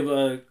going to try to give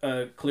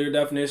a clear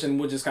definition.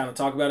 We'll just kind of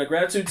talk about it.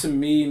 Gratitude to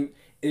me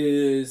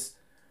is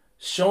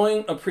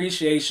showing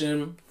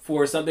appreciation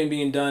for something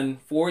being done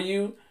for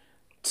you,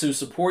 to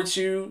support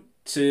you,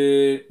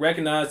 to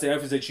recognize the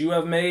efforts that you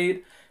have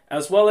made,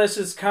 as well as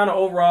just kind of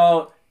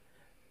overall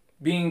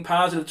being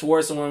positive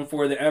towards someone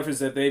for the efforts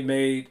that they've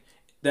made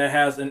that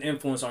has an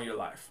influence on your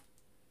life.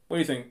 What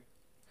do you think?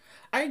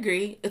 I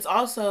agree. It's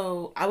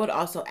also, I would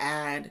also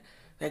add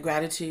that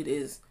gratitude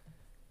is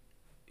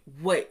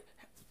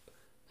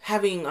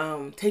taking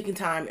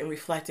time and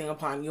reflecting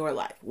upon your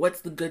life.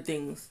 What's the good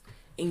things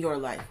in your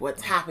life?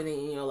 What's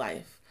happening in your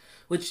life?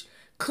 Which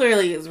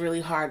clearly is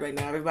really hard right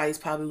now. Everybody's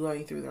probably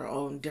going through their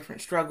own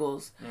different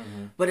struggles.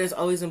 Mm-hmm. But it's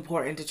always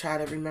important to try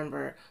to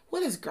remember,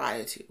 what is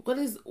gratitude?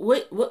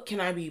 What can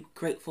I be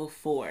grateful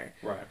for?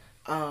 Right.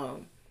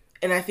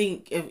 And I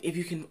think if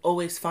you can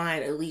always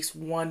find at least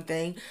one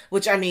thing,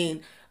 which, I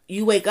mean,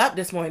 you wake up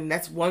this morning,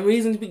 that's one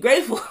reason to be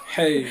grateful.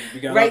 Hey,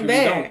 you got right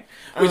there.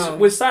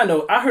 Which side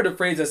note, I heard a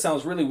phrase that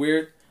sounds really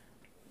weird.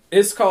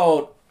 It's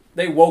called,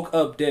 they woke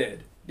up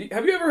dead.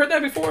 Have you ever heard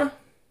that before?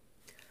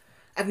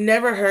 I've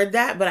never heard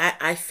that, but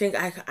I think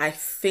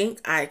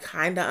I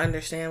kind of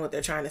understand what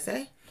they're trying to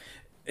say.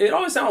 It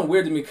always sounds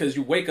weird to me, because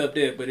you wake up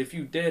dead, but if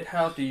you dead,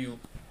 how do you...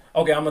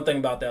 Okay, I'm going to think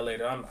about that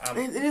later.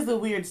 It is a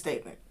weird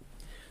statement.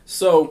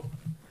 So,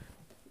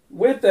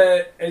 with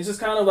that, it's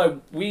just kind of like,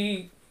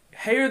 we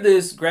hear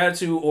this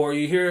gratitude, or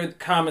you hear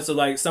comments of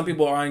like, some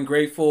people are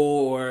ungrateful,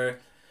 or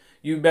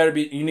you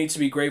need to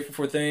be grateful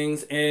for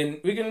things, and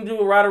we can do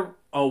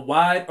a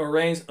wide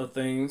range of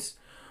things.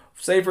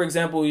 Say, for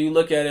example, you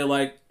look at it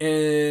like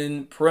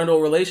in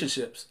parental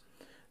relationships.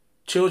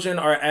 Children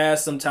are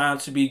asked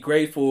sometimes to be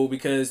grateful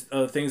because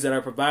of things that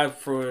are provided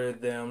for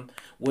them,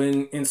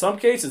 when in some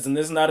cases, and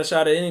this is not a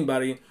shot at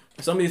anybody,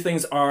 some of these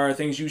things are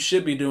things you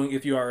should be doing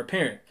if you are a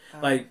parent.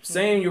 Like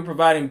saying you're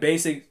providing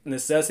basic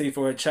necessity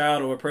for a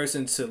child or a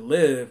person to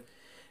live,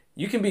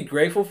 you can be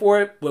grateful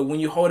for it, but when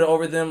you hold it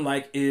over them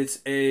like it's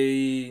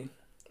a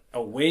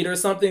weight or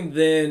something,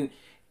 then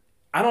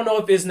I don't know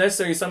if it's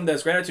necessarily something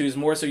that's gratitude. It's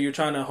more so you're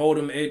trying to hold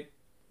them. It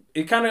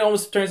kind of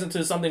almost turns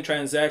into something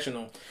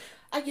transactional.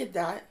 I get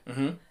that.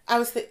 Mm-hmm.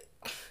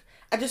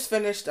 I just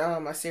finished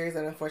a series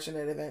on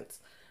unfortunate events,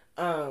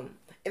 and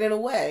in a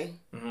way,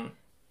 mm-hmm.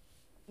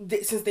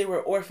 since they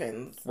were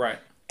orphans, Right.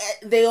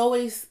 they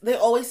always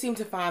seem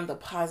to find the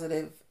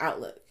positive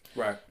outlook.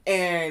 Right.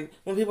 And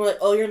when people are like,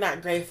 "Oh, you're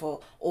not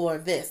grateful," or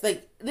this,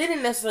 like, they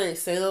didn't necessarily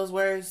say those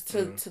words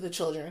to the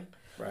children,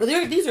 right.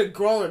 But these are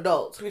grown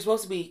adults who are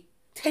supposed to be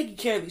taking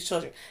care of these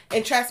children.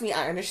 And trust me,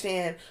 I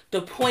understand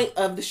the point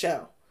of the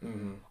show,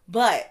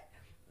 but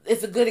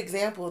it's a good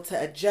example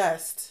to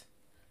adjust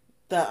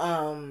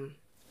the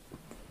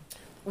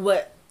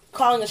what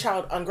calling a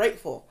child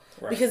ungrateful,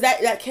 right. Because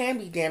that can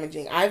be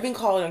damaging. I've been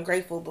called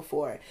ungrateful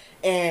before,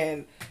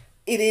 and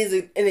it is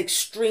an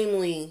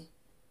extremely.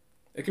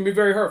 It can be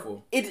very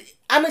hurtful.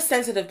 I'm a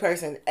sensitive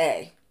person,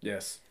 A.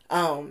 Yes.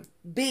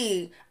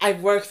 B,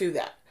 I've worked through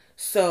that.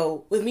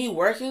 So with me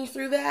working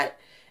through that,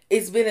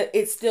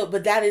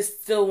 but that is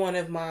still one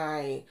of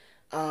my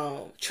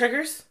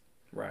triggers,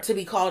 right, to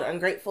be called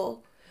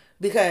ungrateful,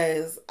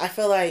 because I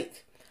feel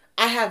like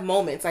I have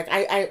moments, like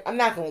I'm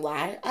not gonna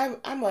lie, I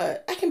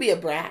can be a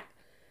brat.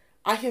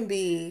 I can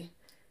be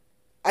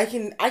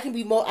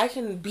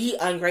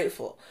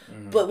ungrateful.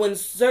 But when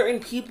certain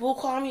people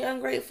call me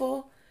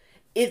ungrateful,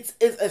 it's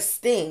a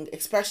sting,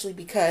 especially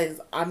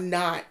because I'm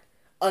not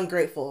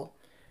ungrateful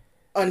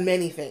on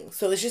many things.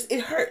 So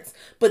it hurts.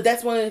 But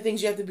that's one of the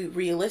things you have to be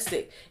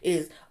realistic,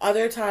 is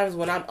other times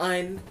when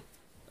I'm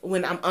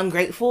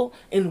ungrateful,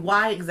 and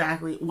why is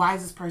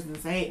this person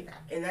saying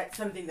that? And that's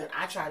something that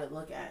I try to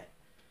look at.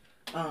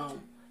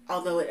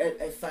 Although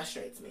it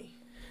frustrates me.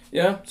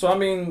 Yeah. So I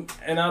mean,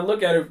 and I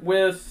look at it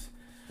with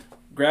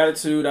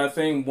gratitude. I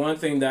think one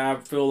thing that I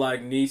feel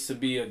like needs to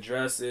be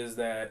addressed is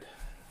that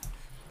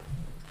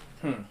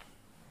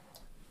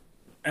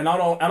and I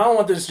don't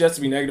want this just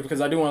to be negative,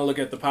 because I do want to look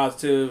at the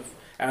positive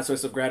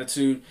aspects of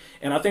gratitude.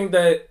 And I think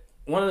that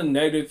one of the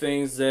negative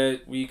things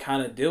that we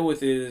kind of deal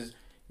with is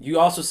you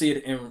also see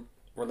it in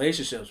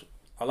relationships.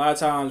 A lot of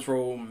times,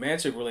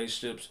 romantic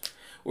relationships,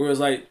 where it's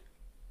like,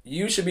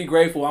 you should be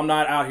grateful I'm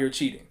not out here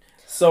cheating.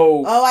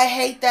 So, I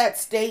hate that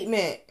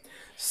statement.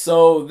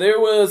 So there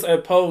was a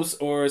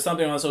post or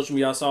something on social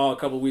media I saw a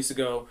couple of weeks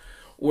ago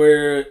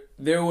where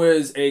there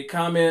was a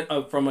comment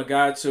from a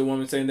guy to a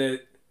woman saying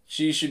that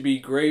she should be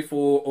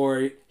grateful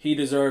or he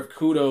deserved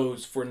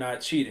kudos for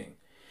not cheating.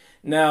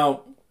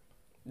 Now,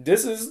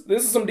 this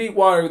is some deep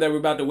water that we're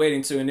about to wade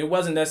into, and it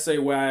wasn't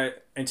necessarily where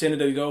I intended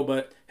to go,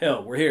 but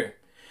hell, we're here.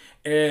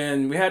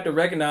 And we have to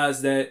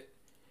recognize that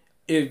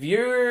if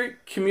your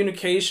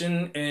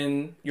communication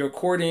and your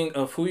courting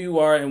of who you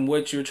are and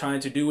what you're trying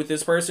to do with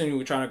this person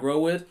you're trying to grow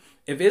with,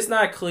 if it's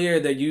not clear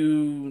that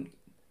you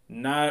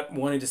not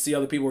wanting to see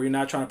other people or you're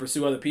not trying to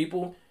pursue other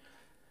people,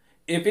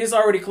 if it's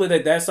already clear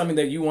that that's something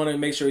that you want to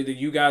make sure that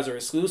you guys are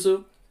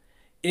exclusive,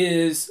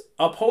 is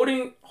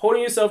holding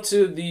yourself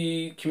to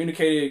the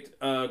communicated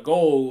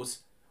goals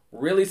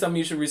really something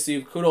you should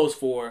receive kudos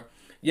for.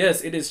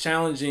 Yes, it is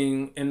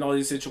challenging in all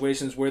these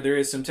situations where there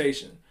is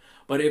temptation.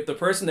 But if the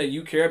person that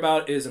you care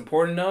about is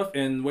important enough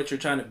and what you're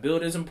trying to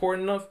build is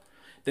important enough,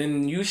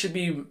 then you should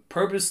be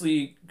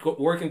purposely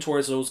working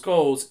towards those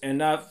goals and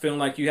not feeling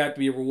like you have to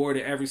be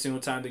rewarded every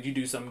single time that you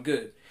do something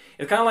good.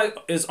 It's kind of like,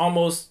 it's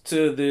almost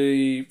to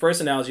the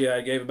first analogy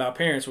I gave about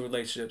parents with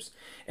relationships,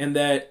 and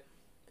that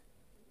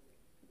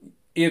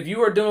if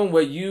you are doing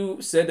what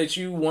you said that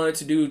you wanted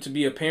to do to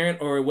be a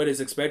parent or what is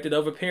expected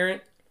of a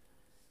parent,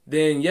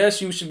 then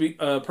yes, you should be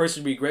a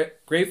person to be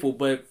grateful,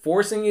 but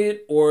forcing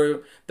it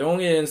or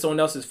throwing it in someone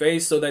else's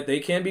face so that they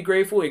can be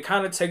grateful, it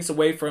kind of takes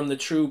away from the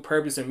true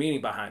purpose and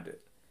meaning behind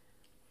it.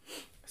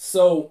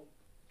 So,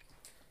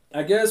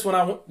 I guess go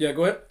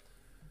ahead.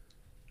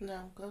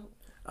 No, go.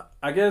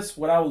 I guess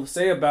what I will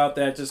say about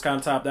that, just kind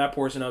of top that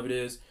portion of it,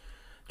 is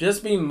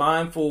just be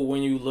mindful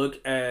when you look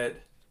at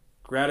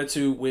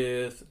gratitude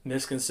with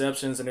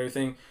misconceptions and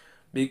everything,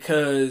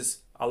 because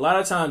a lot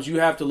of times you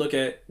have to look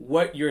at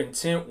what your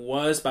intent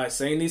was by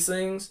saying these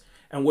things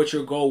and what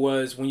your goal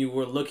was when you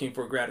were looking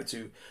for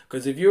gratitude.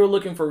 Because if you're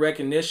looking for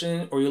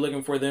recognition or you're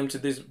looking for them to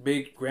this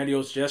big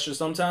grandiose gesture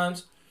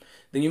sometimes,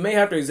 then you may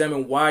have to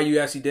examine why you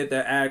actually did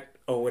that act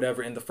or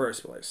whatever in the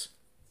first place.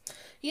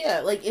 Yeah,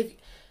 like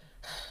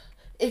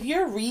if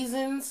your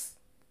reasons,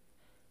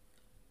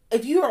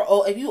 if you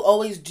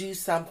always do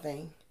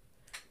something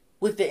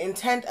with the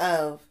intent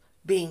of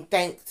being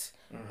thanked,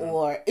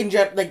 or in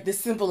like the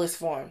simplest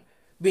form,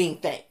 being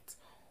thanked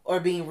or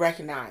being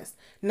recognized,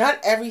 not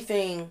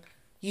everything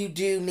you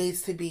do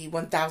needs to be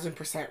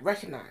 1000%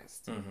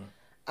 recognized.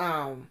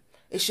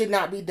 It should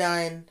not be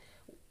done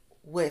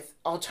with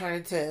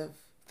alternative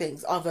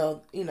things,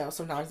 although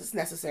sometimes it's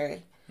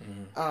necessary.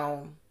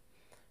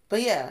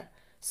 But yeah,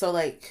 so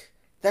like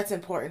that's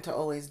important to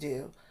always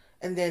do.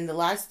 And then the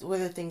last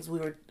one of the things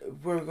we're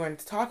going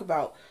to talk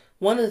about,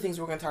 one of the things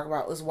we're going to talk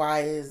about is why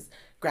is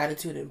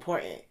gratitude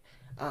important.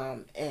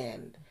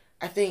 And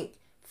I think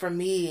for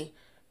me,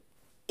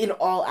 in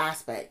all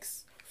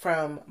aspects,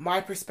 from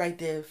my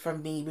perspective,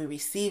 from me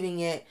receiving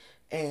it,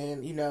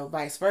 and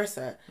vice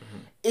versa,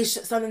 it's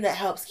just something that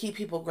helps keep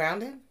people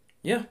grounded.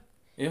 Yeah.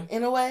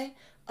 In a way,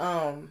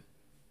 I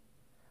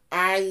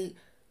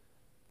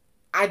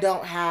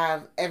don't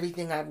have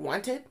everything I've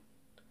wanted,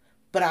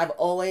 but I've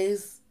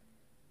always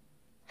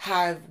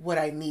have what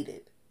I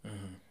needed.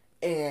 Mm-hmm.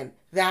 And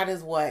that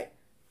is what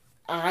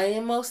I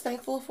am most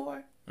thankful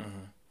for.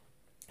 Mm-hmm.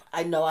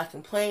 I know I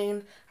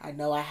complain. I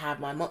know I have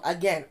my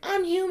again,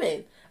 I'm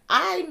human.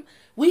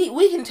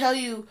 We can tell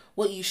you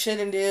what you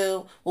shouldn't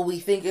do, what we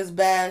think is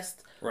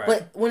best. Right.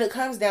 But when it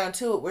comes down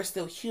to it, we're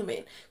still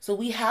human. So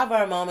we have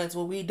our moments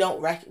where we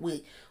don't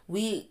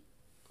we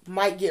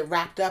might get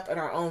wrapped up in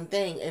our own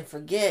thing and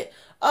forget,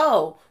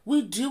 oh,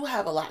 we do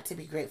have a lot to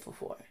be grateful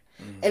for.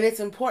 Mm-hmm. And it's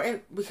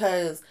important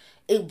because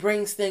it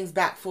brings things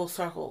back full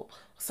circle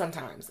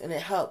sometimes, and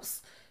it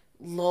helps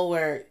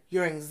lower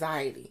your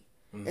anxiety.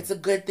 Mm-hmm. It's a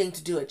good thing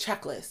to do a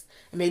checklist.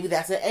 And maybe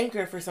that's an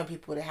anchor for some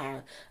people to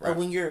have. Right.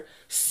 When you're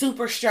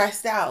super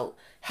stressed out,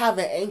 have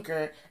an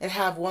anchor and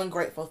have one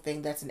grateful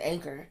thing that's an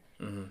anchor.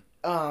 Mm-hmm.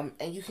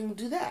 And you can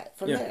do that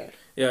from there.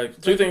 Yeah,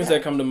 two things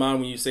that come to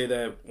mind when you say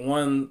that.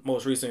 One,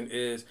 most recent,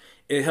 is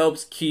it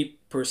helps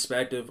keep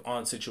perspective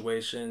on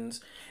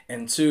situations.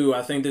 And two,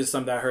 I think this is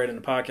something I heard in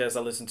the podcast I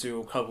listened to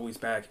a couple weeks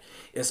back.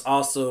 It's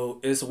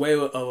a way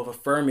of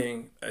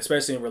affirming,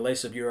 especially in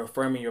relationship, you're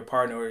affirming your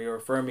partner or you're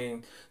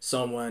affirming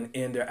someone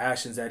in their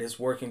actions that is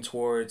working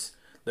towards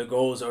the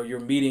goals, or you're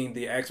meeting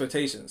the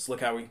expectations.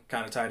 Look how we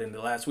kind of tied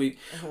into last week.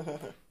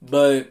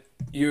 But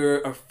you're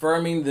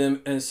affirming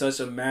them in such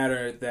a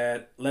manner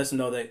that lets them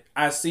know that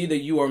I see that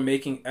you are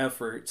making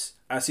efforts.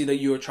 I see that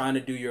you are trying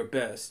to do your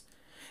best.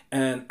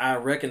 And I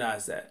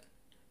recognize that.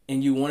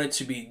 And you want it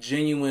to be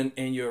genuine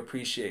in your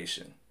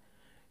appreciation.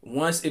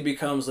 Once it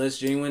becomes less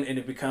genuine and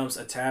it becomes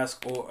a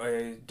task or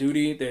a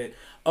duty that,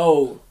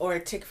 or a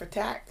tick for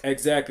tack.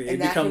 Exactly. And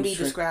that can be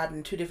described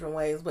in two different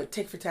ways, but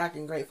tick for tack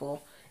and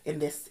grateful in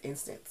this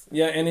instance.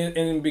 Yeah, and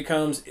it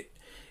becomes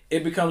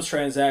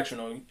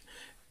transactional.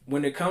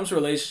 When it comes to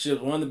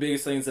relationships, one of the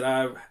biggest things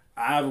that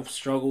I've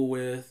struggled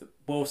with,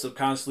 both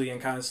subconsciously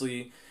and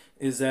consciously,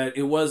 is that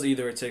it was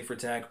either a tick for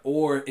tack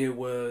or it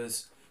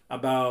was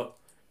about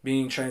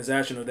being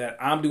transactional, that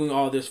I'm doing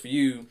all this for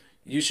you,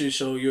 you should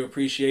show your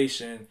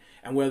appreciation.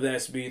 And whether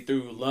that's be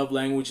through love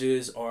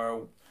languages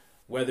or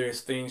whether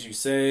it's things you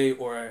say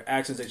or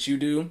actions that you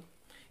do,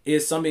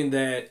 it's something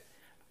that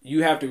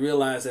you have to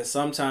realize that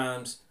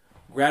sometimes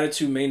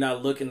gratitude may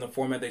not look in the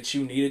format that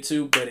you need it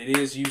to, but it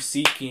is you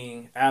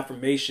seeking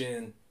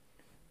affirmation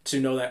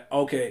to know that,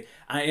 okay,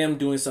 I am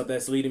doing stuff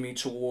that's leading me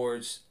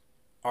towards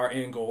our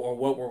end goal or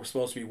what we're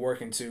supposed to be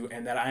working to,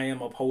 and that I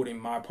am upholding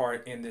my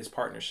part in this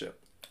partnership.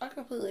 I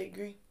completely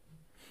agree.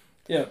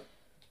 Yeah.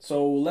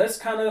 So let's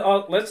kind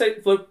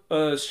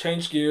of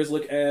change gears.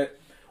 Look at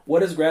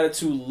what does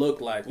gratitude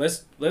look like.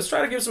 Let's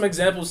try to give some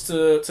examples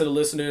to the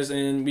listeners,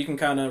 and we can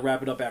kind of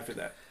wrap it up after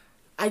that.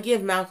 I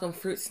give Malcolm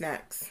fruit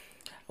snacks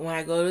when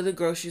I go to the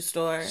grocery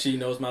store. She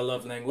knows my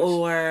love language.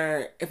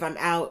 Or if I'm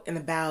out and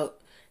about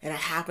and I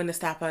happen to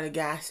stop at a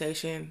gas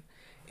station,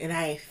 and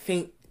I'm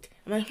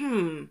like,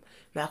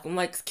 Malcolm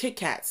likes Kit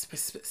Kats,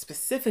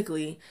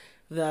 specifically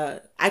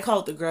I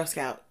call it the Girl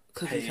Scout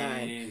cookie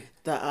kind,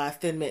 the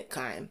Thin Mint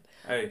kind.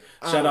 Hey,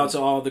 shout out to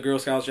all the Girl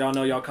Scouts. Y'all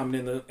know y'all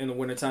coming in the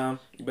wintertime.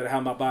 You better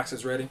have my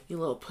boxes ready. You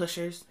little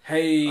pushers.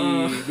 Hey,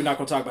 we're not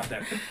going to talk about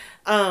that.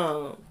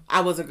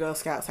 I was a Girl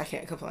Scout, so I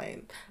can't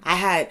complain.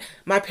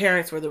 My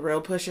parents were the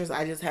real pushers.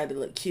 I just had to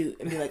look cute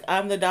and be like,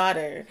 I'm the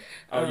daughter.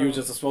 Oh, you were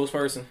just a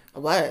spokesperson? I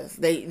was.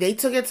 They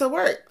took it to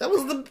work. I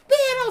was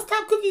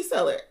top cookie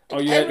seller. Oh,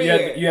 you had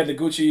the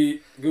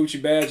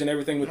Gucci badge and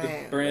everything with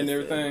the brand and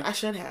everything? I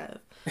should have.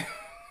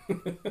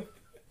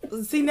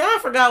 See, now I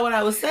forgot what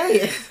I was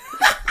saying.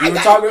 I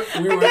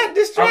got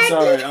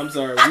distracted. I'm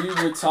sorry.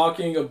 We were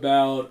talking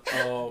about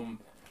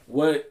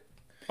what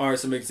are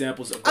some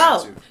examples of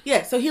gratitude. Oh,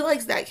 yeah. So he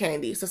likes that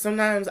candy. So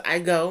sometimes I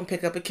go and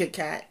pick up a Kit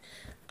Kat,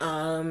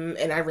 and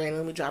I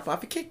randomly drop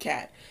off a Kit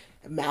Kat.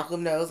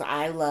 Malcolm knows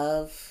I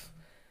love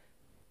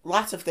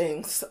lots of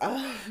things.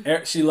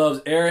 She loves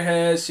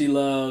Airheads. She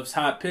loves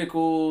hot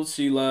pickles.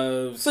 She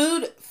loves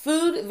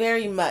food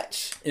very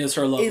much. Is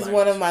her love language. Is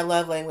one of my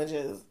love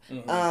languages.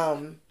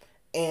 Mm-hmm.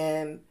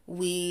 And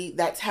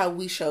that's how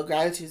we show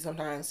gratitude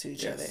sometimes to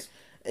each other.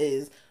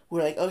 Is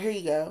we're like, oh, here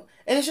you go,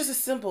 and it's just a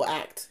simple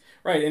act.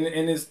 Right,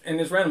 and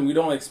it's random. We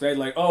don't expect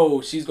like,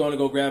 oh, she's going to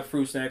go grab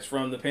fruit snacks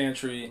from the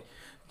pantry.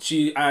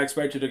 I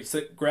expect her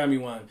to grab me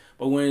one,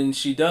 but when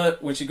she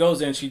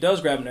goes in, she does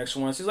grab an extra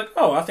one. She's like,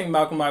 oh, I think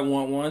Malcolm might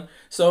want one,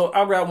 so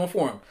I'll grab one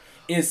for him.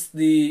 It's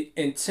the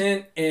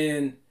intent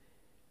in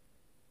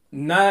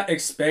not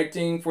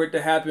expecting for it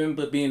to happen,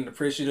 but being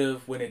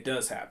appreciative when it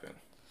does happen.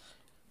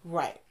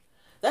 Right.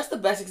 That's the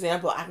best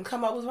example I can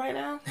come up with right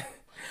now.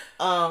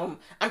 I'm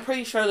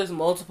pretty sure there's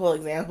multiple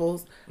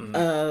examples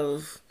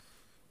of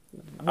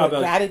what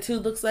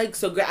gratitude looks like.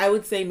 So I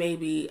would say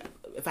maybe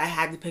if I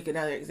had to pick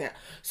another example.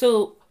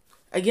 So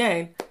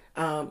again,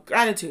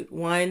 gratitude.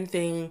 One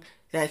thing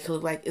that it could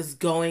look like is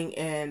going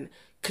and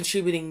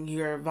contributing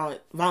your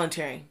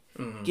volunteering,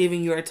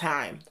 giving your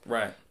time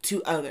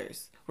to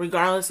others,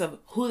 regardless of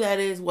who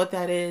that is, what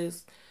that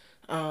is.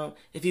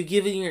 If you're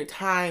giving your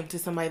time to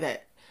somebody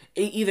that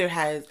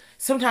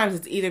sometimes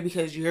it's either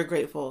because you're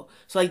grateful.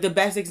 So like the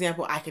best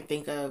example I can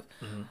think of,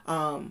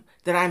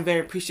 that I'm very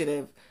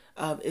appreciative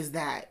of is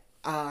that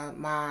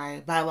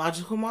my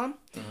biological mom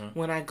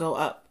when I go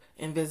up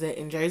and visit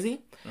in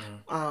Jersey.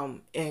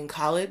 In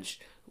college,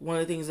 one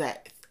of the things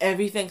that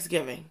every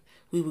Thanksgiving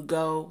we would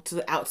go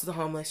out to the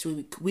homeless.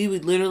 We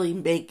would literally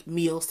make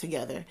meals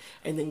together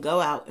and then go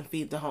out and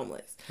feed the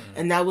homeless.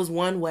 And that was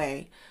one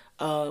way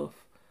of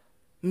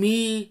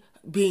me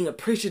being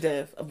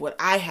appreciative of what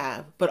I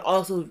have, but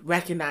also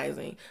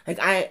recognizing, like,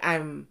 I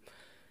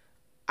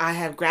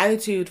have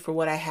gratitude for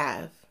what I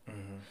have,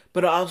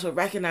 but also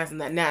recognizing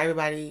that not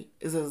everybody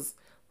is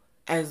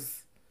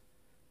as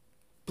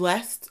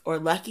blessed or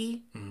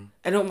lucky.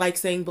 I don't like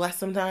saying blessed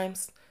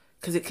sometimes,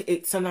 because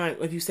it sometimes,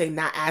 if you say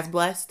not as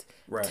blessed,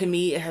 right, to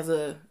me it has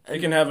it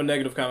can have a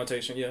negative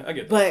connotation. Yeah, I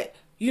get that.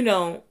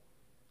 But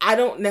I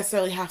don't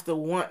necessarily have to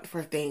want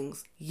for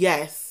things.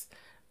 Yes,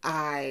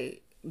 I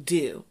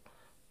do,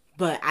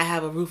 but I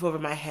have a roof over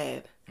my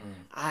head.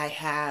 I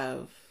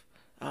have,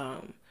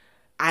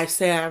 I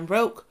say I'm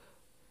broke,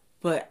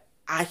 but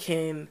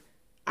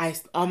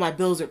all my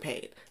bills are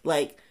paid.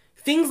 Like,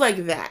 things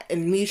like that.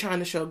 And me trying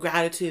to show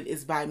gratitude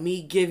is by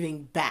me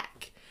giving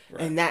back.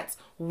 Right. And that's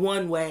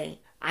one way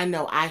I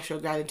know I show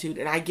gratitude,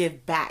 and I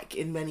give back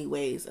in many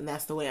ways. And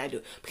that's the way I do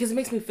it, because it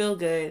makes me feel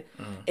good.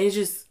 And it's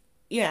just,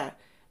 yeah.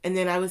 And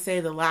then I would say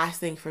the last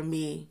thing for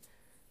me,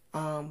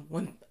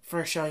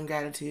 for showing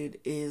gratitude,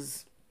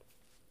 is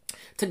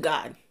to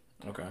God.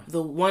 Okay.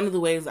 One of the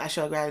ways I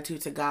show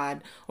gratitude to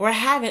God, or I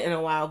haven't in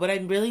a while, but I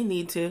really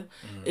need to,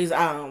 is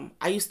I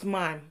used to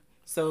mime.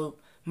 So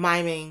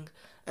miming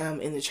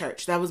in the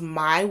church. That was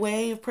my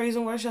way of praise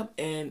and worship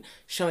and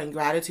showing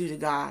gratitude to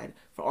God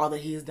for all that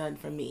He has done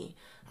for me.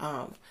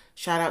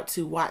 Shout out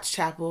to Watts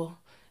Chapel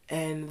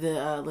and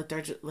the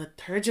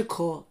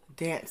liturgical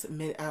dance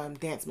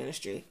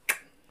ministry.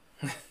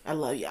 I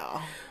love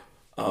y'all.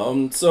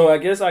 So I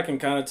guess I can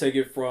kind of take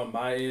it from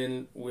my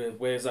end with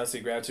ways I see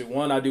gratitude.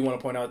 One, I do want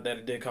to point out that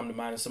it did come to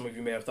mind, and some of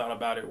you may have thought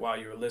about it while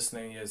you were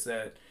listening, is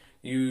that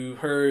you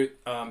heard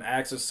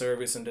acts of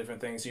service and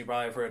different things. You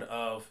probably have heard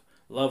of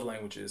love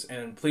languages.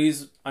 And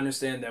please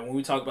understand that when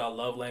we talk about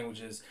love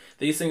languages,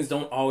 these things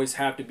don't always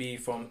have to be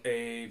from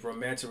a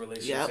romantic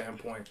relationship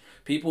standpoint.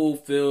 People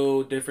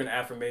feel different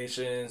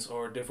affirmations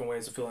or different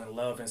ways of feeling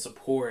love and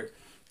support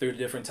through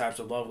different types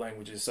of love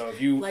languages. So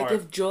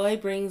if Joy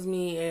brings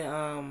me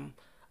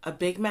a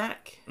Big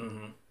Mac,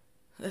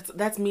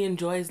 that's me and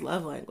Joy's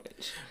love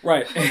language.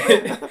 Right.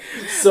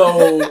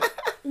 So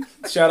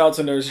shout out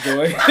to Nurse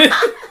Joy.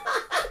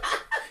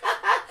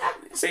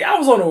 See, I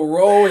was on a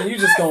roll, and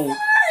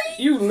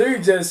you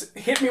literally just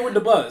hit me with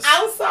the bus.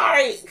 I'm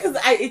sorry, because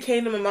it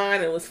came to my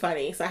mind and it was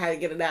funny, so I had to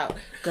get it out.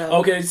 Go.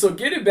 Okay, so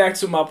getting back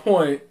to my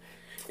point,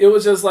 it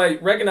was just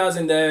like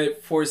recognizing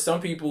that for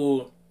some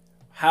people,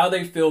 how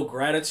they feel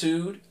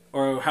gratitude,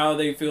 or how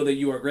they feel that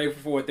you are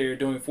grateful for what they're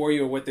doing for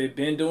you, or what they've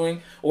been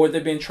doing, or what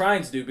they've been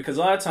trying to do. Because a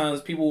lot of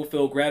times people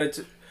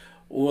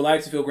will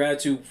like to feel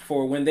gratitude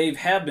for when they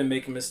have been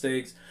making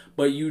mistakes,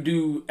 but you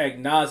do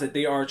acknowledge that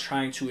they are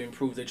trying to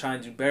improve. They're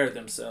trying to better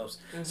themselves.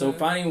 So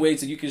finding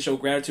ways that you can show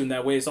gratitude in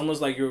that way, it's almost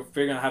like you're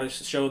figuring out how to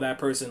show that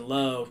person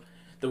love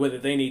the way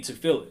that they need to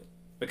feel it.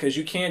 Because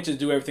you can't just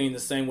do everything the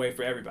same way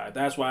for everybody.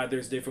 That's why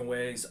there's different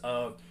ways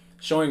of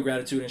showing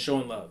gratitude and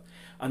showing love.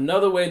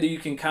 Another way that you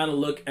can kind of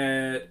look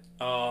at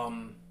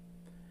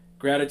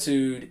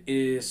gratitude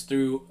is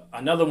through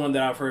another one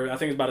that I've heard, I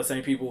think it's by the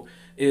same people,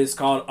 is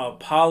called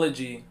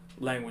apology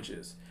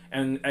languages.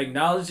 And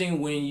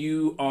acknowledging when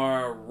you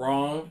are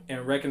wrong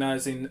and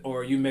recognizing,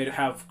 or you may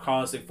have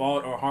caused a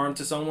fault or harm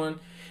to someone,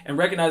 and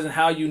recognizing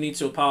how you need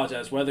to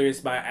apologize, whether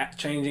it's by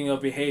changing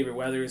of behavior,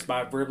 whether it's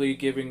by verbally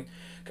giving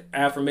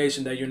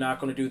affirmation that you're not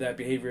going to do that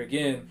behavior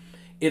again.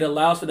 It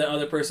allows for the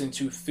other person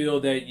to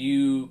feel that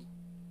you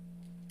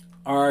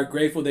are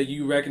grateful, that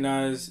you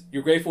recognize,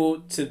 you're grateful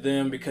to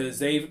them because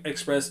they've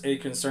expressed a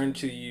concern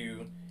to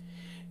you.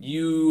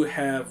 You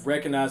have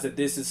recognized that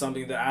this is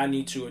something that I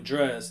need to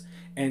address,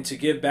 and to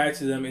give back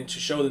to them and to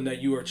show them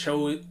that you're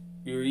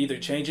either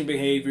changing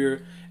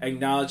behavior,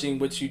 acknowledging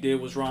what you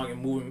did was wrong,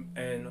 and moving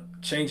and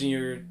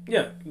changing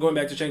going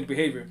back to changing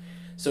behavior.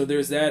 So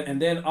there's that.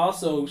 And then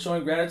also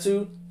showing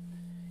gratitude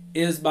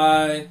is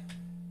by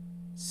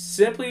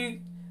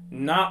simply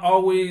not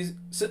always,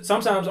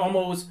 sometimes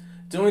almost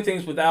doing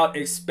things without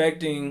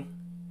expecting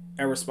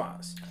a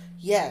response.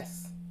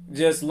 Yes.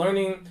 Just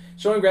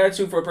showing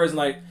gratitude for a person.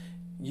 Like,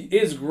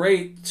 it's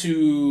great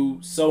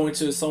to sow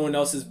into someone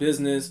else's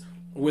business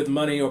with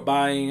money or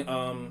buying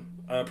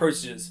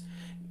purchases.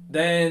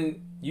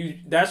 Then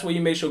that's where you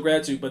may show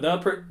gratitude.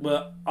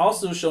 But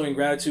also showing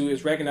gratitude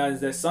is recognizing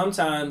that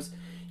sometimes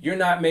you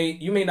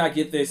may not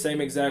get the same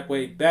exact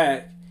way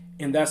back,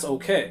 and that's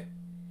okay.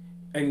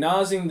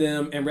 Acknowledging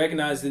them and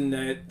recognizing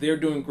that they're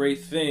doing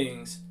great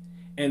things,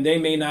 and they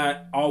may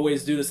not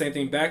always do the same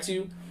thing back to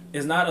you,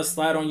 is not a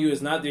slight on you.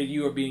 It's not that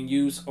you are being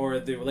used or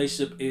the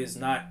relationship is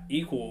not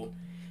equal.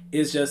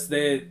 It's just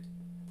that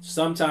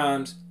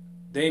sometimes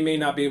they may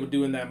not be able to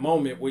do in that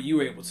moment what you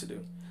were able to do.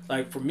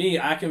 Like for me,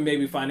 I can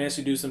maybe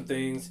financially do some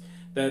things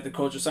that the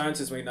cultural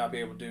scientists may not be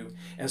able to do.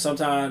 And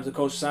sometimes the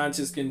cultural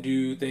scientists can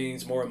do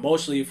things more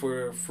emotionally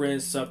for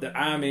friends, stuff that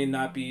I may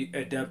not be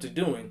adept at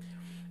doing.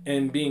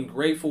 And being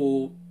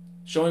grateful,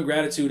 showing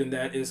gratitude in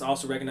that is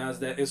also recognize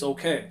that it's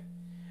okay.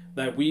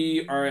 That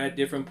we are at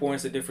different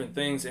points at different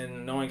things,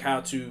 and knowing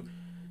how to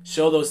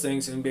show those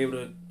things and be able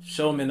to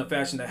show them in a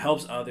fashion that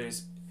helps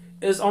others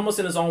is almost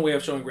in its own way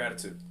of showing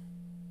gratitude.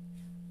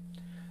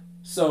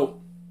 So,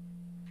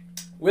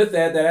 with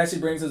that, that actually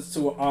brings us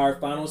to our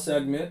final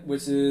segment,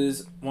 which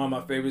is one of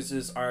my favorites,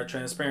 is our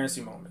transparency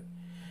moment.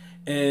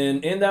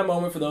 And in that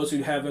moment, for those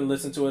who haven't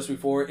listened to us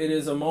before, it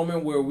is a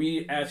moment where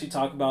we actually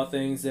talk about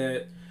things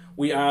that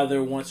we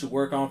either want to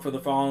work on for the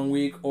following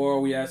week, or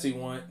we actually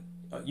want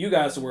you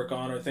guys to work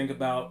on or think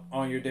about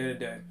on your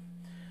day-to-day.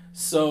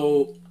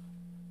 So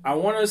I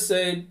want to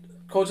say,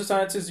 culture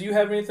scientists, do you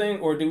have anything,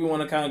 or do we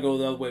want to kind of go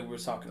the other way we were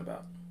talking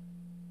about?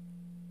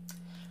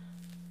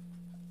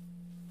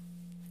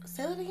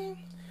 Say that again?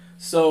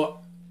 So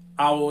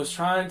I was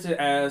trying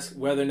to ask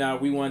whether or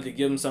not we wanted to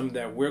give them something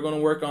that we're going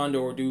to work on,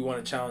 or do we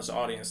want to challenge the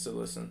audience to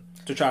listen,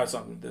 to try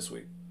something this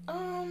week?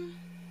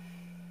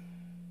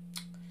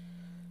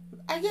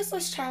 I guess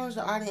let's challenge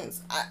the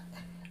audience.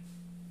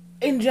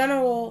 In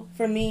general,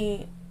 for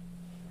me,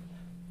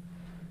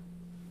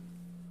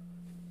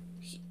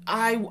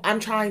 I'm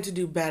trying to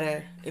do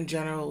better in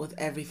general with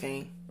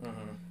everything.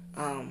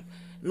 Mm-hmm.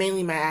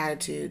 Mainly my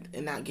attitude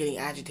and not getting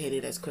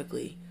agitated as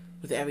quickly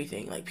with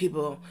everything. Like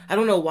people, I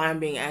don't know why I'm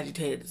being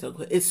agitated so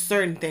quick. It's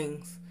certain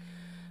things.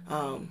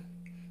 So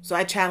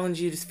I challenge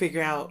you to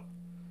figure out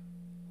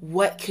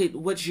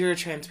what's your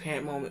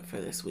transparent moment for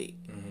this week.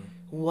 Mm-hmm.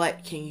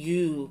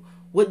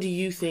 What do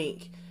you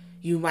think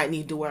you might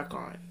need to work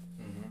on?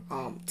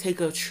 Mm-hmm.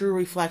 Take a true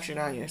reflection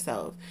on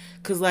yourself.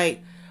 'Cause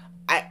like,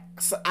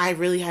 I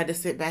really had to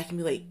sit back and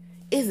be like,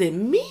 is it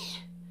me?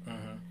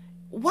 Mm-hmm.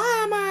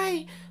 Why am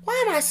I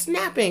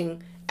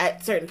snapping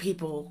at certain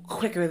people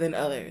quicker than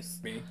others?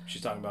 Me?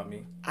 She's talking about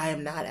me? I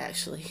am not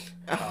actually.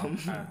 I'm going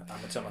to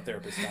tell my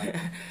therapist that.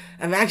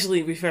 I'm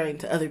actually referring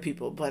to other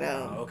people, but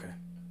okay.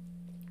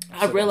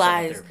 I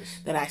realized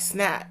that I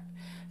snap,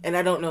 and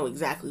I don't know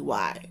exactly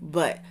why,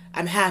 but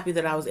I'm happy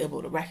that I was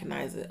able to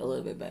recognize it a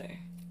little bit better.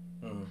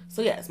 Mm-hmm.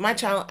 So yes, my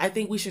challenge, I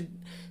think we should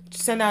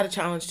send out a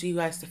challenge to you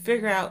guys to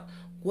figure out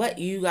what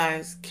you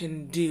guys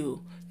can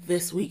do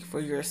this week for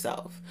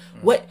yourself.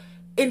 Mm-hmm.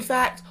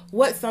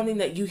 What's something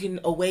that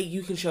a way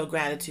you can show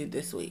gratitude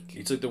this week?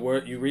 You took the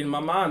word, you reading my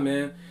mind,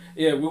 man.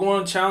 Yeah, we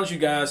want to challenge you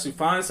guys to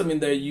find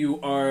something that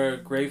you are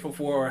grateful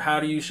for, or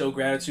how do you show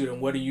gratitude,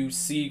 and what do you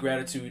see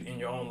gratitude in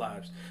your own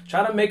lives.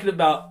 Try to make it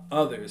about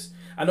others.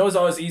 I know it's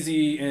always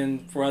easy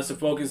for us to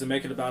focus and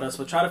make it about us,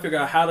 but try to figure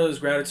out, how does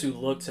gratitude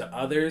look to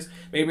others?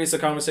 Maybe it's a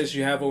conversation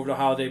you have over the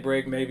holiday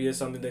break. Maybe it's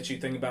something that you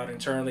think about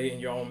internally in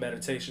your own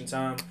meditation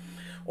time.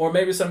 Or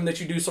maybe it's something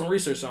that you do some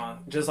research on.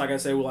 Just like I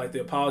say, with like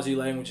the apology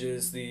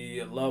languages,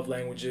 the love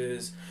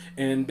languages,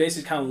 and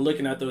basically kind of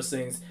looking at those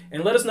things.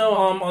 And let us know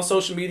on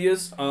social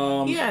medias.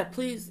 Yeah,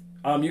 please.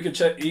 You can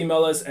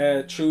email us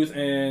at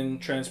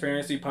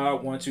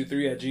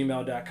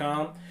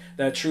truthandtransparencypod123@gmail.com.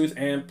 That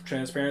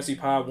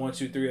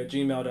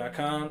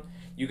truthandtransparencypod123@gmail.com.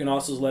 You can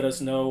also let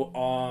us know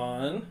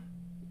on,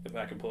 if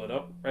I can pull it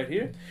up right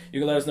here,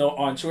 you can let us know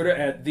on Twitter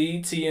at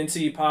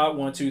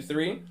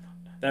TheTNTPod123.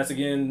 That's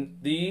again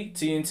the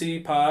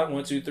TNT Pod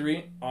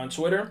 123 on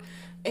Twitter.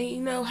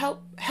 And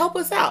help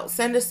us out.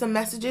 Send us some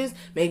messages.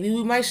 Maybe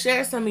we might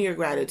share some of your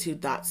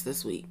gratitude thoughts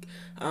this week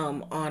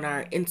on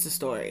our Insta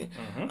story.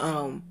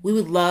 Mm-hmm. We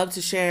would love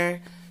to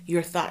share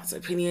your thoughts,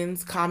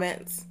 opinions,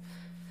 comments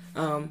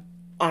on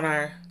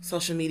our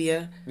social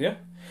media. Yeah.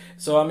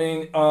 So I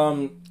mean,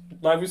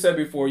 like we said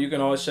before, you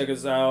can always check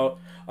us out.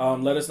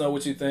 Let us know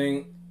what you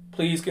think.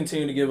 Please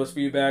continue to give us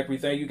feedback. We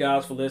thank you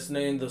guys for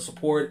listening. The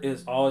support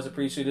is always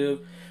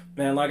appreciative.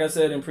 Man, like I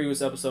said in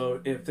previous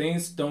episode, if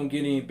things don't get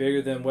any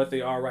bigger than what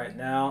they are right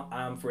now,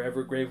 I'm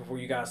forever grateful for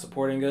you guys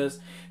supporting us.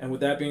 And with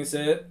that being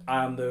said,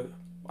 I'm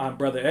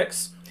Brother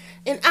X.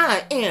 And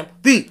I am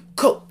the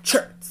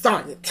culture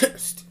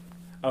scientist.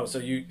 Oh, so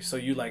you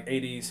like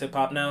 80s hip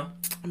hop now?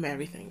 I'm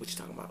everything. What you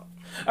talking about?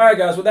 All right,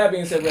 guys. With that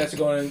being said, we're actually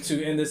going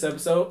to end this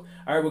episode.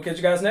 All right, we'll catch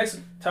you guys next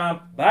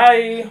time.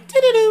 Bye.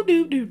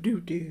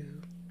 Do-do-do-do-do-do.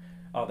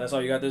 Oh, that's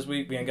all you got this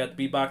week? We ain't got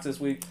the beatbox this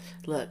week?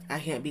 Look, I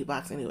can't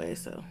beatbox anyway,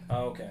 so.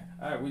 Oh, okay.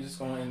 All right, we're just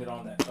going to end it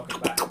on that. Okay,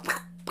 bye.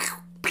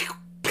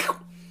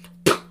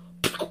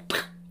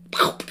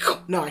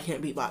 No, I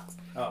can't beatbox.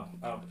 Oh,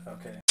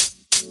 okay.